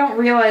 we don't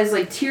realize,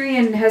 like,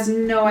 Tyrion has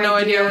no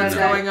idea what's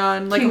that going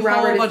on. Like, King a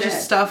whole Robert bunch is of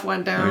dead. stuff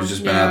went down. He's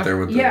just been out there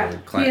with the, he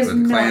has the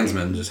no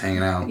clansmen just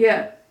hanging out.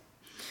 Yeah.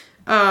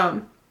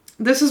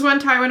 This is when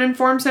Tywin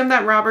informs him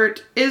that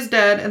Robert is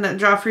dead and that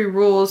Joffrey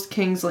rules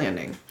King's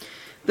Landing.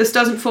 This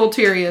doesn't fool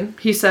Tyrion.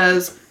 He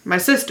says, "My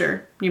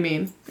sister, you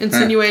mean?"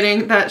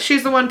 Insinuating that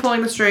she's the one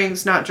pulling the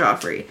strings, not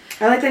Joffrey.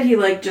 I like that he,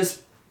 like,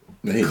 just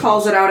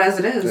calls it out as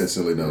it is.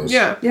 Instantly knows.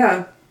 Yeah.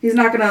 Yeah. He's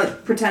not gonna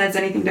pretend it's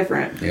anything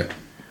different. Yep.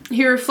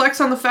 He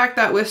reflects on the fact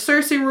that with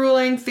Cersei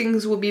ruling,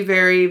 things will be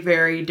very,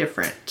 very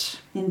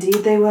different.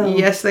 Indeed they will.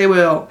 Yes, they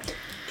will.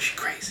 She's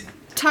crazy.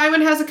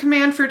 Tywin has a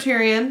command for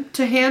Tyrion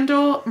to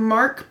handle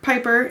Mark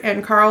Piper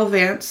and Carl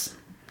Vance.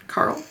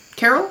 Carol,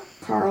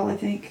 Carl, I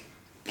think.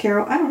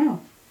 Carol, I don't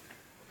know.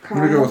 I'm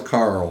gonna go with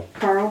Carl.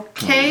 Carl.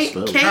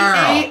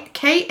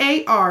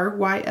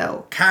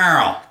 K-A-R-Y-L.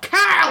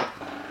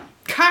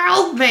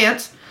 Carl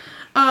Vance,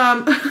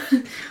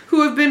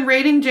 who have been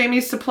raiding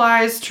Jaime's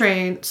supply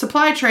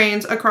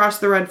trains across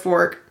the Red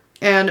Fork,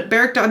 and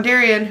Beric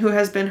Dondarrion, who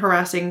has been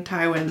harassing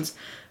Tywin's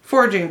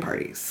foraging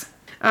parties.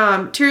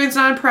 Tyrion's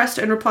not impressed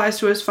and replies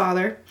to his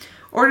father,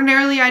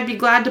 "Ordinarily, I'd be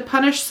glad to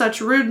punish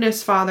such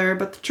rudeness, father,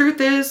 but the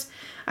truth is,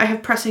 I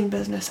have pressing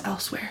business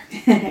elsewhere."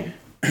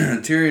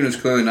 Tyrion is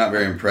clearly not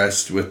very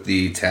impressed with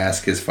the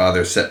task his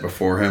father set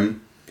before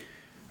him.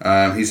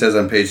 He says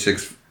on page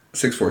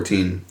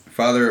 614,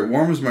 Father, it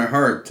warms my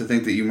heart to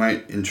think that you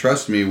might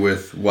entrust me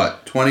with,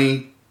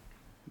 20,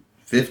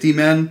 50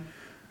 men?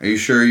 Are you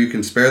sure you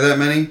can spare that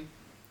many?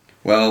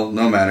 Well,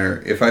 no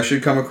matter. If I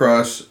should come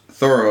across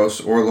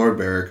Thoros or Lord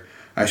Beric,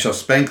 I shall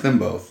spank them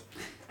both.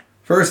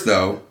 First,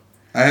 though,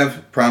 I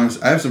have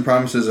some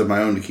promises of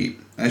my own to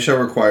keep. I shall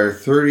require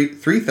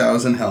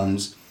 3,000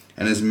 helms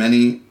and as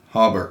many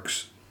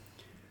hauberks,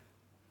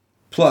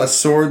 plus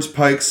swords,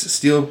 pikes,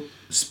 steel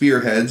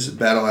spearheads,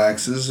 battle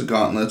axes,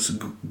 gauntlets,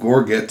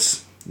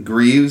 gorgets,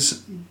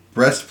 greaves,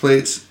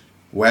 breastplates,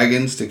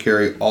 wagons to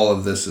carry all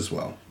of this as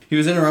well. He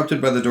was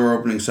interrupted by the door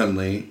opening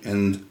suddenly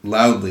and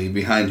loudly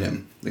behind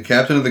him. The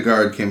captain of the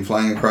guard came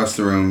flying across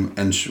the room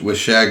and with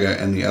Shagga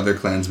and the other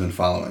clansmen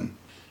following.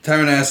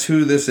 Tywin asks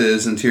who this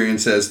is, and Tyrion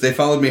says, "They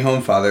followed me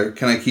home, father.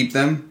 Can I keep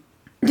them?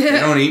 They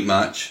don't eat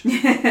much."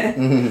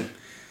 Shagga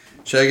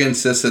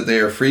insists that they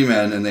are free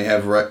men and they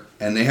have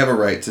a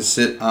right to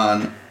sit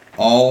on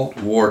all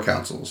war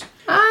councils.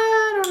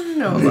 I don't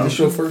know about the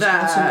show first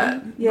that.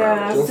 council,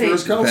 Yeah, Show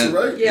first council,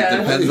 right? Yeah. It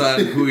depends on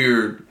who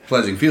you're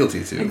pledging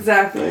fealty to.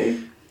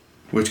 Exactly.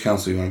 Which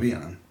council you want to be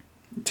on.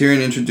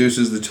 Tyrion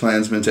introduces the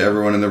clansmen to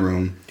everyone in the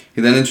room.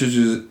 He then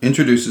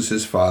introduces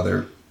his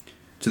father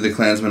to the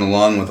clansmen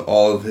along with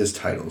all of his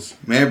titles.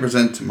 "May I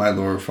present my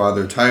lord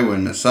father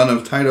Tywin, son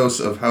of Tydos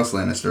of House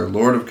Lannister,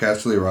 lord of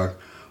Casterly Rock,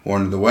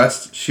 Warden of the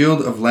West,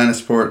 shield of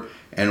Lannisport,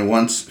 and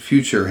once and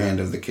future hand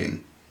of the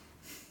king."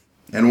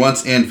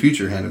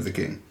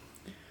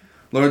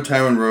 Lord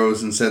Tywin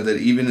rose and said that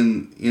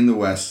even in the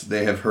West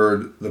they have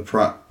heard the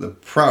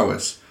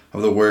prowess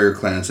of the warrior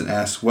clans and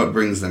asked what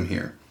brings them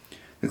here.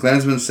 The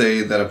clansmen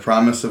say that a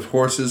promise of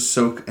horses,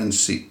 silk, and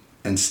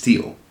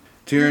steel.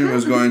 Tyrion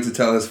was going to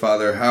tell his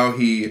father how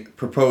he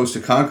proposed to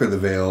conquer the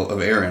Vale of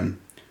Arryn,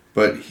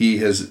 but he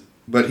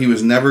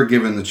was never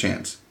given the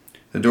chance.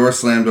 The door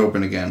slammed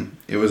open again.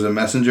 It was a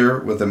messenger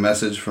with a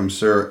message from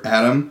Sir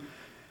Adam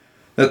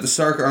that the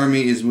Stark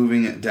army is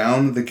moving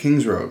down the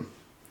King's Road.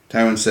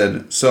 Tywin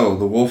said, "So,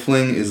 the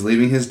wolfling is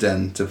leaving his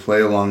den to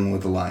play among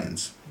the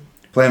lions.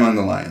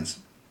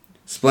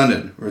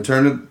 Splendid.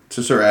 Return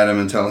to Sir Adam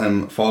and tell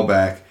him, fall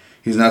back.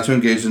 He's not to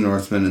engage the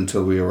Northmen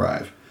until we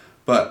arrive.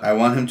 But I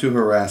want him to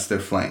harass their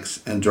flanks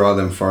and draw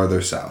them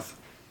farther south."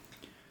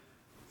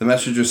 The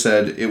messenger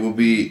said, "It will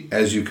be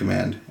as you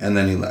command," and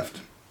then he left.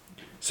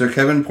 Sir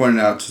Kevin pointed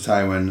out to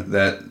Tywin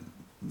that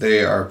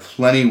they are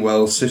plenty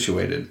well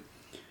situated.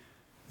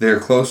 They are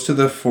close to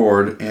the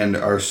ford and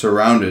are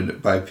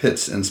surrounded by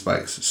pits and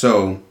spikes.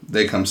 So,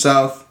 they come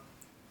south,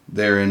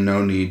 they're in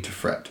no need to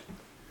fret.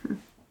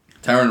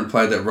 Tywin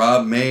replied that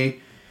Robb may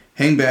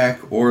hang back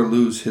or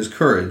lose his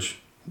courage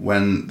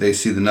when they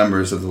see the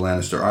numbers of the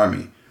Lannister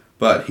army,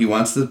 but he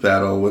wants the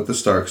battle with the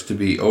Starks to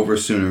be over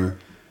sooner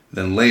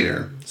than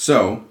later.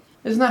 So,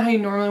 isn't that how you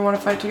normally want a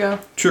fight to go?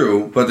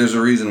 True, but there's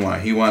a reason why.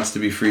 He wants to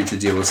be free to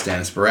deal with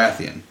Stannis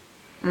Baratheon.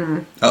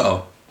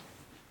 Uh-oh.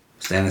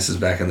 Stannis is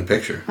back in the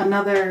picture.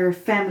 Another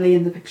family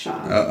in the picture.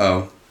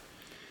 Uh-oh.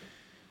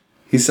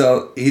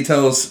 He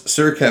tells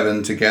Sir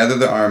Kevin to gather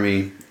the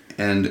army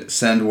and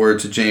send word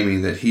to Jaime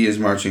that he is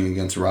marching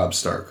against Robb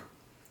Stark.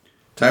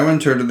 Tywin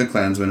turned to the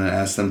clansmen and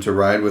asked them to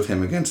ride with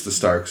him against the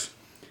Starks.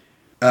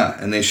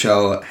 And they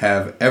shall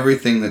have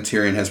everything that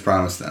Tyrion has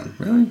promised them.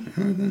 Really?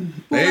 Everything?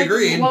 They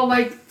agreed. Well,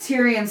 like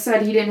Tyrion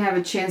said, he didn't have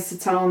a chance to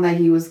tell him that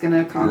he was going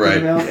to conquer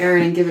the Vale of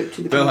Arryn and give it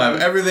to the They'll people. have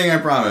everything I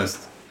promised.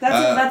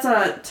 That's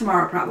a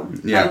tomorrow problem,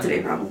 not a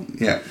today problem.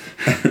 Yeah.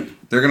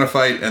 They're going to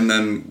fight, and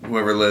then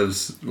whoever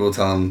lives will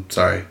tell them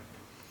sorry.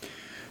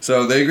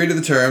 So they agree to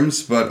the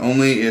terms, but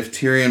only if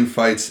Tyrion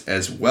fights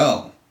as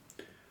well.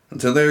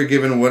 Until they are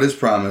given what is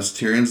promised,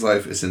 Tyrion's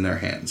life is in their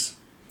hands.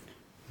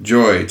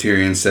 "Joy,"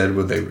 Tyrion said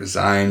with a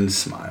resigned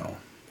smile.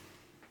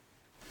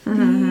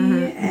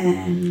 The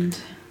end.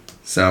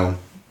 So,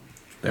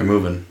 they're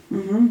moving.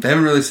 They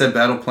haven't really said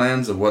battle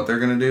plans of what they're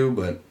going to do,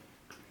 but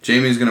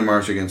Jaime's going to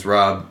march against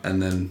Robb,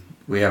 and then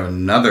we have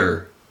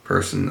another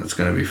person that's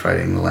going to be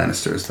fighting the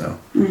Lannisters, though.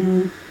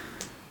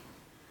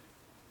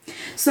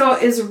 So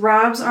is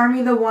Robb's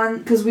army the one,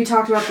 because we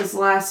talked about this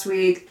last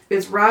week,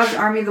 is Robb's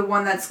army the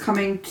one that's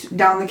coming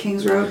down the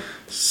King's Road?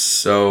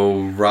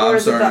 So, Robb's army... Or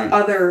is it army... the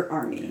other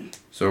army?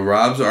 So,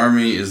 Robb's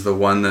army is the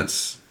one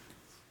that's...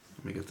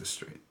 Let me get this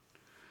straight.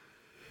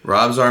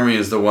 Robb's army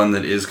is the one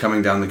that is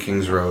coming down the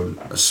King's Road,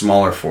 a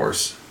smaller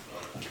force.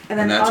 And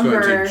then that's Umber...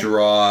 going to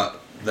draw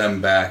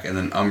them back, and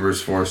then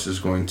Umber's force is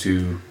going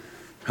to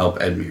help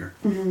Edmure.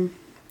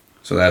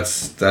 So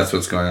that's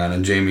what's going on.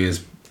 And Jaime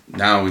is...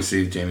 Now we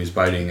see Jaime's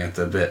biting at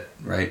the bit,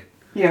 right?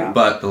 Yeah.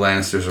 But the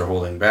Lannisters are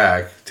holding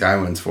back.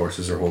 Tywin's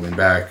forces are holding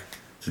back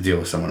to deal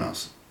with someone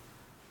else.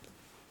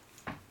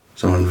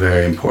 Someone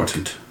very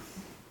important.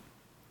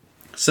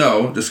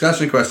 So,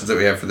 discussion questions that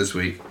we have for this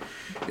week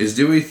is,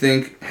 do we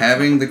think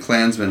having the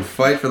clansmen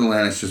fight for the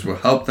Lannisters will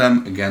help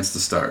them against the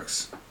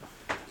Starks?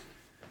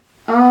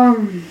 What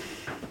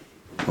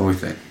do we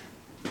think?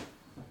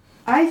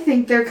 I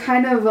think they're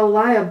kind of a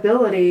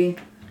liability.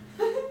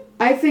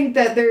 I think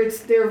that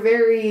they're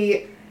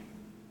very...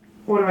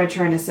 What am I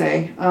trying to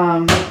say?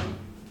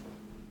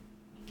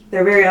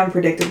 They're very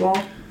unpredictable.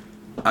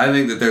 I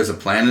think that there's a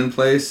plan in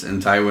place,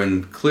 and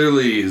Tywin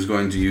clearly is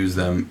going to use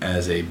them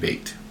as a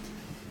bait.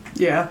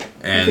 Yeah.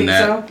 And think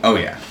so? Oh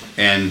yeah,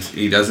 and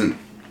he doesn't.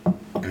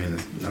 I mean,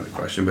 that's another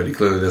question, but he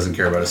clearly doesn't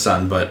care about his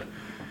son. But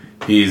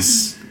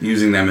he's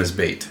using them as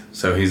bait,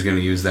 so he's going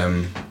to use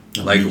them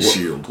like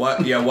shield.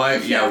 What? Yeah. Why?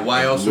 Yeah.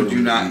 Why else would you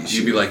not?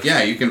 You'd be like,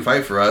 yeah, you can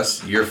fight for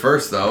us. You're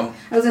first, though.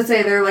 I was gonna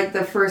say they're like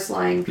the first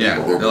line people.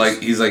 Yeah. They're like,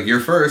 he's like, you're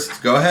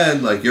first. Go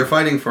ahead. Like you're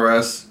fighting for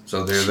us,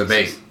 so they're the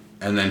bait,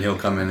 and then he'll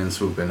come in and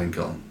swoop in and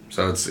kill him.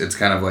 So it's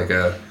kind of like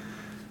a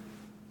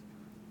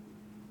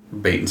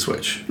bait and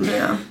switch.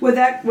 Yeah. Would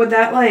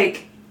that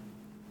like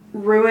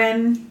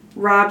ruin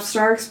Robb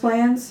Stark's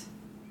plans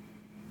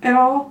at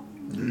all?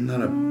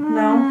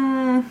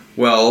 No.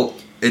 Well,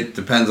 it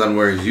depends on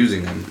where he's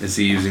using them. Is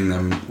he using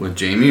them with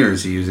Jaime, or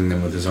is he using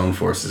them with his own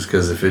forces?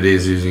 Because if it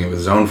is using it with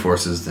his own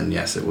forces, then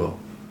yes, it will.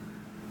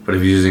 But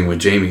if he's using it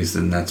with Jaime's,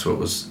 then that's what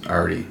was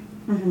already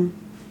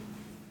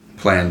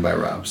planned by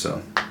Robb.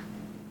 So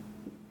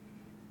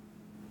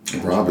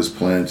Robb is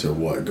planning to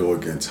go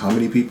against how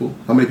many people?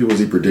 How many people is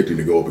he predicting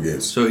to go up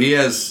against? so he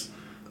has,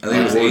 I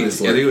think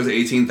it was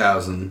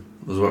 18,000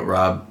 was what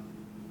Robb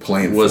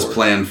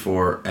planned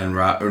for, and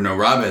Robb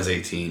has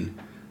 18.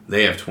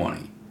 They have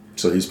 20.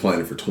 So he's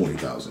planning for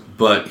 20,000.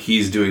 But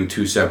he's doing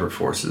two separate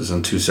forces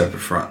on two separate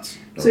fronts.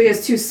 So he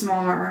has two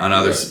smaller. On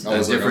other Right. I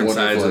was like, I different wonder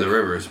sides if, of the like-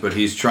 rivers, but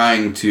he's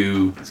trying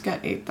to He's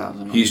got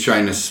 8,000. he's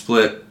trying to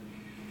split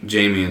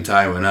Jaime and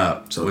Tywin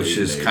up, So which 8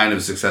 is and 8. kind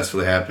of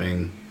successfully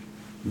happening.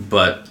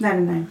 But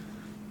 9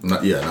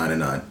 9 and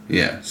 9.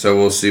 yeah, so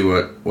we'll see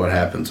what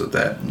happens with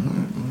that.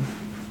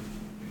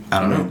 I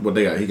don't know, What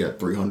they got? He got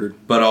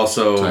 300. but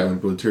also, Tywin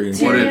with Tyrion.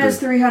 Tyrion did has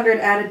 300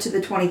 added to the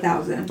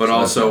 20,000. but So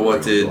also,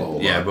 that's not gonna go a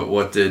whole lot. but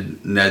what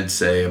did Ned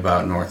say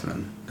about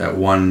Northmen? That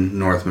one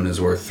Northman is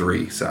worth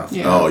 3 south.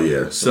 Yeah. Oh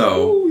yeah.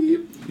 So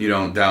you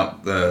don't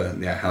doubt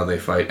how they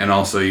fight, and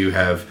also you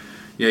have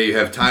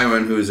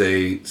Tywin, who's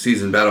a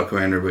seasoned battle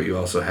commander, but you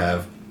also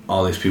have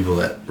all these people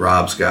that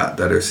Robb's got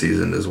that are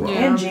seasoned as well.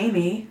 Yeah. And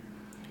Jaime.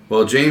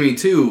 Well, Jaime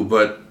too,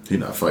 but he's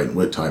not fighting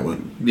with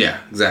Tywin. yeah,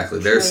 exactly.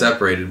 They're True.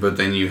 separated, but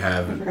then you I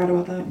have, forgot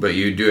about that. but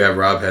you do have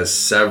Robb has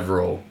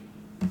several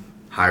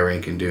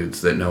high-ranking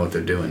dudes that know what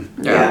they're doing.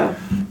 Yeah.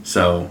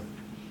 So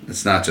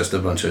it's not just a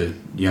bunch of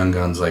young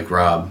guns like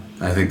Robb.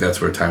 I think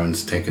that's where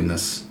Tywin's taking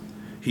this.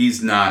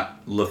 He's not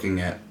looking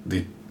at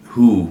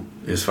who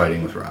is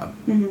fighting with Robb,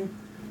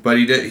 but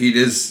you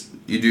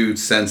do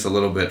sense a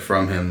little bit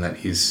from him that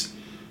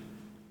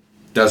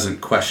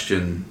doesn't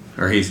question,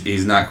 or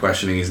he's not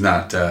questioning. He's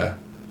not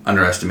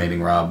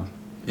underestimating Robb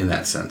in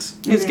that sense.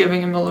 He's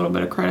giving him a little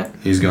bit of credit.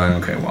 He's going,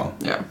 okay, well,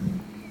 Yeah.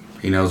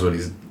 he knows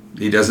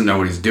he doesn't know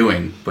what he's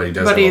doing, but he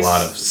does have a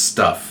lot of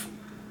stuff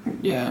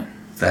Yeah.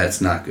 that's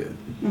not good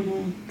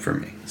for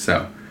me.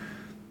 So,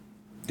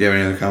 do you have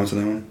any other comments on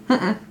that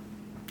one?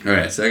 All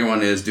right, second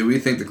one is, do we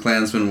think the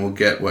Klansmen will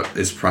get what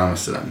is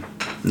promised to them?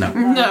 No.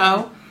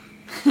 No.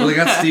 Well, they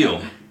got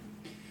steel,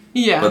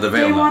 Yeah. but the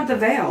veil They not. want the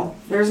veil.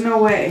 There's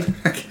no way.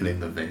 Getting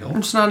the veil.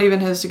 It's not even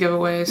his to give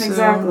away. So.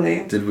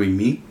 Exactly. Did we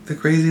meet the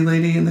crazy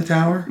lady in the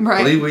tower?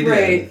 Right. I believe we did.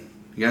 Right.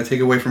 You gotta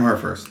take away from her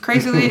first.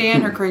 Crazy lady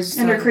and her crazy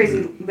son. And her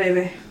crazy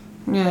baby.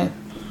 Yeah. Man,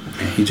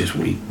 he just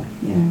weak.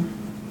 Yeah.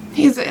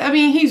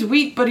 He's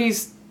weak, but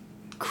he's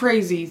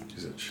crazy.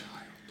 He's a child.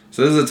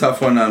 So this is a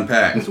tough one to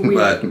unpack. weird.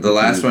 But the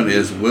last one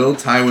is, will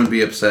Tywin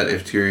be upset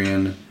if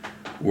Tyrion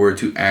were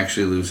to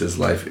actually lose his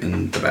life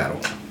in the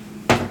battle?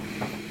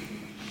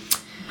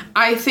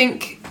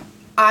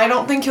 I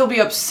don't think he'll be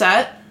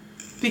upset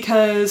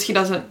because he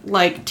doesn't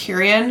like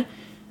Tyrion.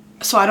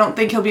 So I don't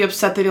think he'll be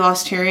upset that he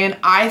lost Tyrion.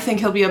 I think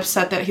he'll be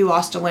upset that he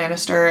lost a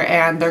Lannister,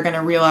 and they're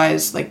gonna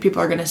realize, like,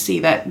 people are gonna see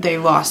that they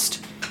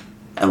lost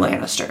a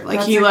Lannister.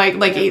 Like,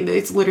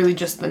 it's literally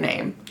just the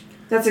name.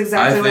 That's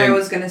exactly what I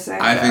was going to say.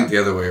 I think the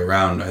other way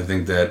around. I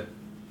think that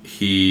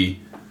he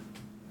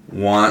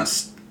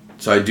wants...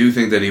 So I do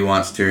think that he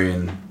wants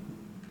Tyrion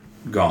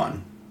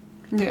gone.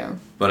 Yeah.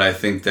 But I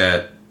think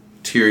that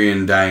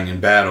Tyrion dying in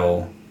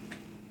battle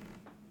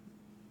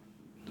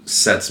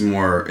sets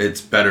more...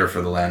 It's better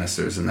for the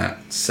Lannisters in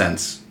that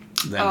sense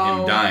than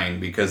him dying,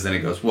 because then it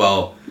goes,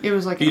 well... It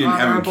was like he didn't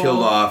have him honorable-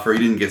 killed off, or he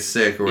didn't get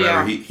sick, or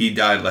whatever. Yeah. He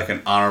died like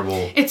an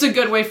honorable... It's a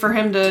good way for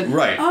him to...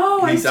 Right.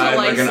 Oh, I he see. died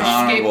Like, like an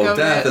honorable scapegoat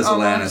death it as a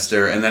almost.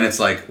 Lannister, and then it's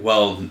like,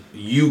 well,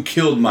 you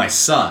killed my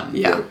son.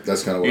 Yeah.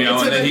 That's kind of what You know,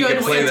 It's and a then he good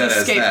could play way that to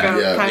as scapegoat that.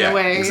 Yeah. kind Yeah, of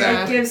way.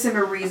 exactly. It gives him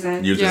a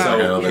reason. Use Yeah.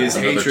 this So his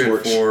another hatred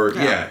torch. for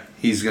Yeah.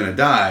 he's gonna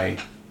die.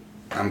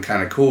 I'm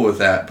kind of cool with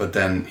that, but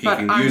then he But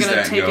can I'm use gonna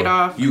that take and go, it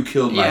off. you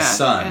killed my Yeah,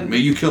 son. and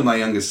You killed my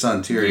youngest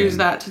son, Tyrion. Use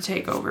that to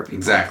take over people.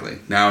 Exactly.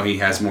 Now he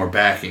has more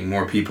backing.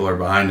 More people are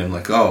behind him.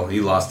 Like, oh, he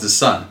lost his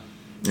son.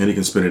 And he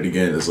can spin it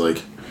again as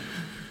like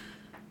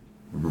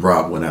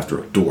Robb went after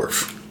a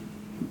dwarf.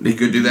 He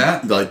could do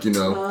that. Like, you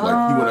know,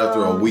 like he went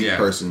after a weak Yeah.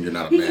 person. You're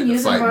not a He man can to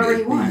use him fight however me.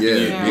 he wants. Yeah,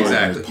 Yeah. you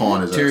Exactly.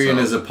 Pawn his Tyrion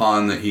ass is out. a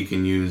pawn that he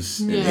can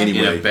use Yeah. in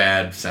Anyway. a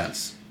bad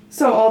sense.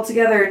 So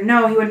altogether,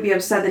 no, he wouldn't be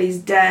upset that he's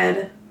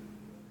dead.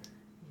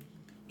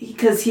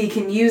 Because he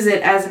can use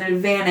it as an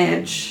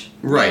advantage.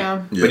 Right.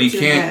 Yeah. But he To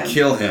can't him.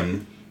 kill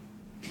him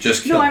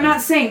just kill No, him. I'm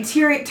not saying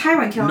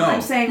Tywin kill him. No.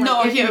 I'm saying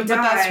No, if he but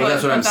dies.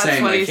 That's what I'm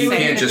saying. what Like, he's he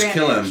saying. can't just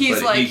kill him. He's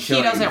but like, he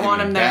he doesn't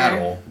want him there.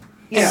 Battle,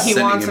 Yeah. And he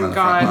sending wants him him on the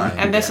front gone. line.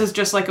 And this Yeah. is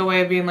just like a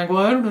way of being like,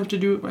 well, I don't have to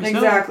do it myself.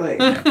 Exactly.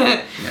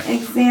 Yeah.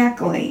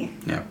 Exactly.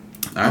 Yeah.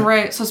 All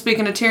right, so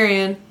speaking of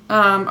Tyrion,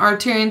 our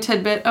Tyrion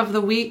tidbit of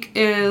the week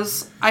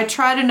is, I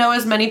try to know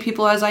as many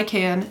people as I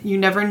can. You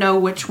never know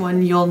which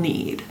one you'll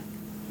need.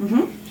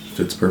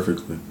 Fits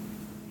perfectly.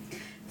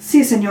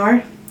 Si,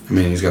 senor. I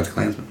mean, he's got the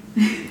Klansman.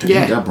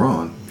 Yeah. He got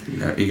Braun.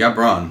 He got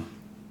Braun.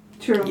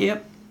 True.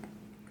 Yep.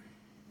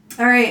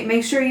 All right,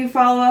 make sure you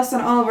follow us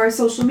on all of our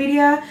social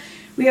media.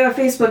 We have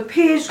a Facebook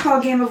page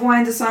called Game of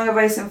Wines, A Song of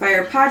Ice and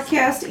Fire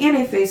podcast, and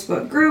a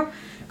Facebook group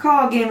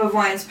called Game of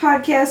Wines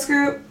Podcast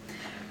Group.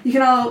 You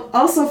can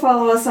also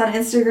follow us on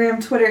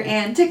Instagram, Twitter,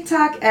 and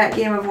TikTok at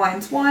Game of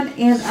Wines 1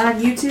 and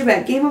on YouTube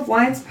at Game of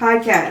Wines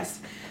Podcast.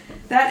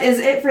 That is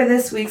it for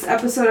this week's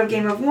episode of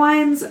Game of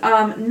Wines.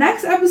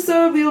 Next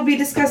episode, we will be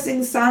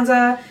discussing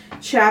Sansa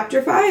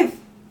Chapter 5.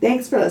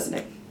 Thanks for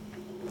listening.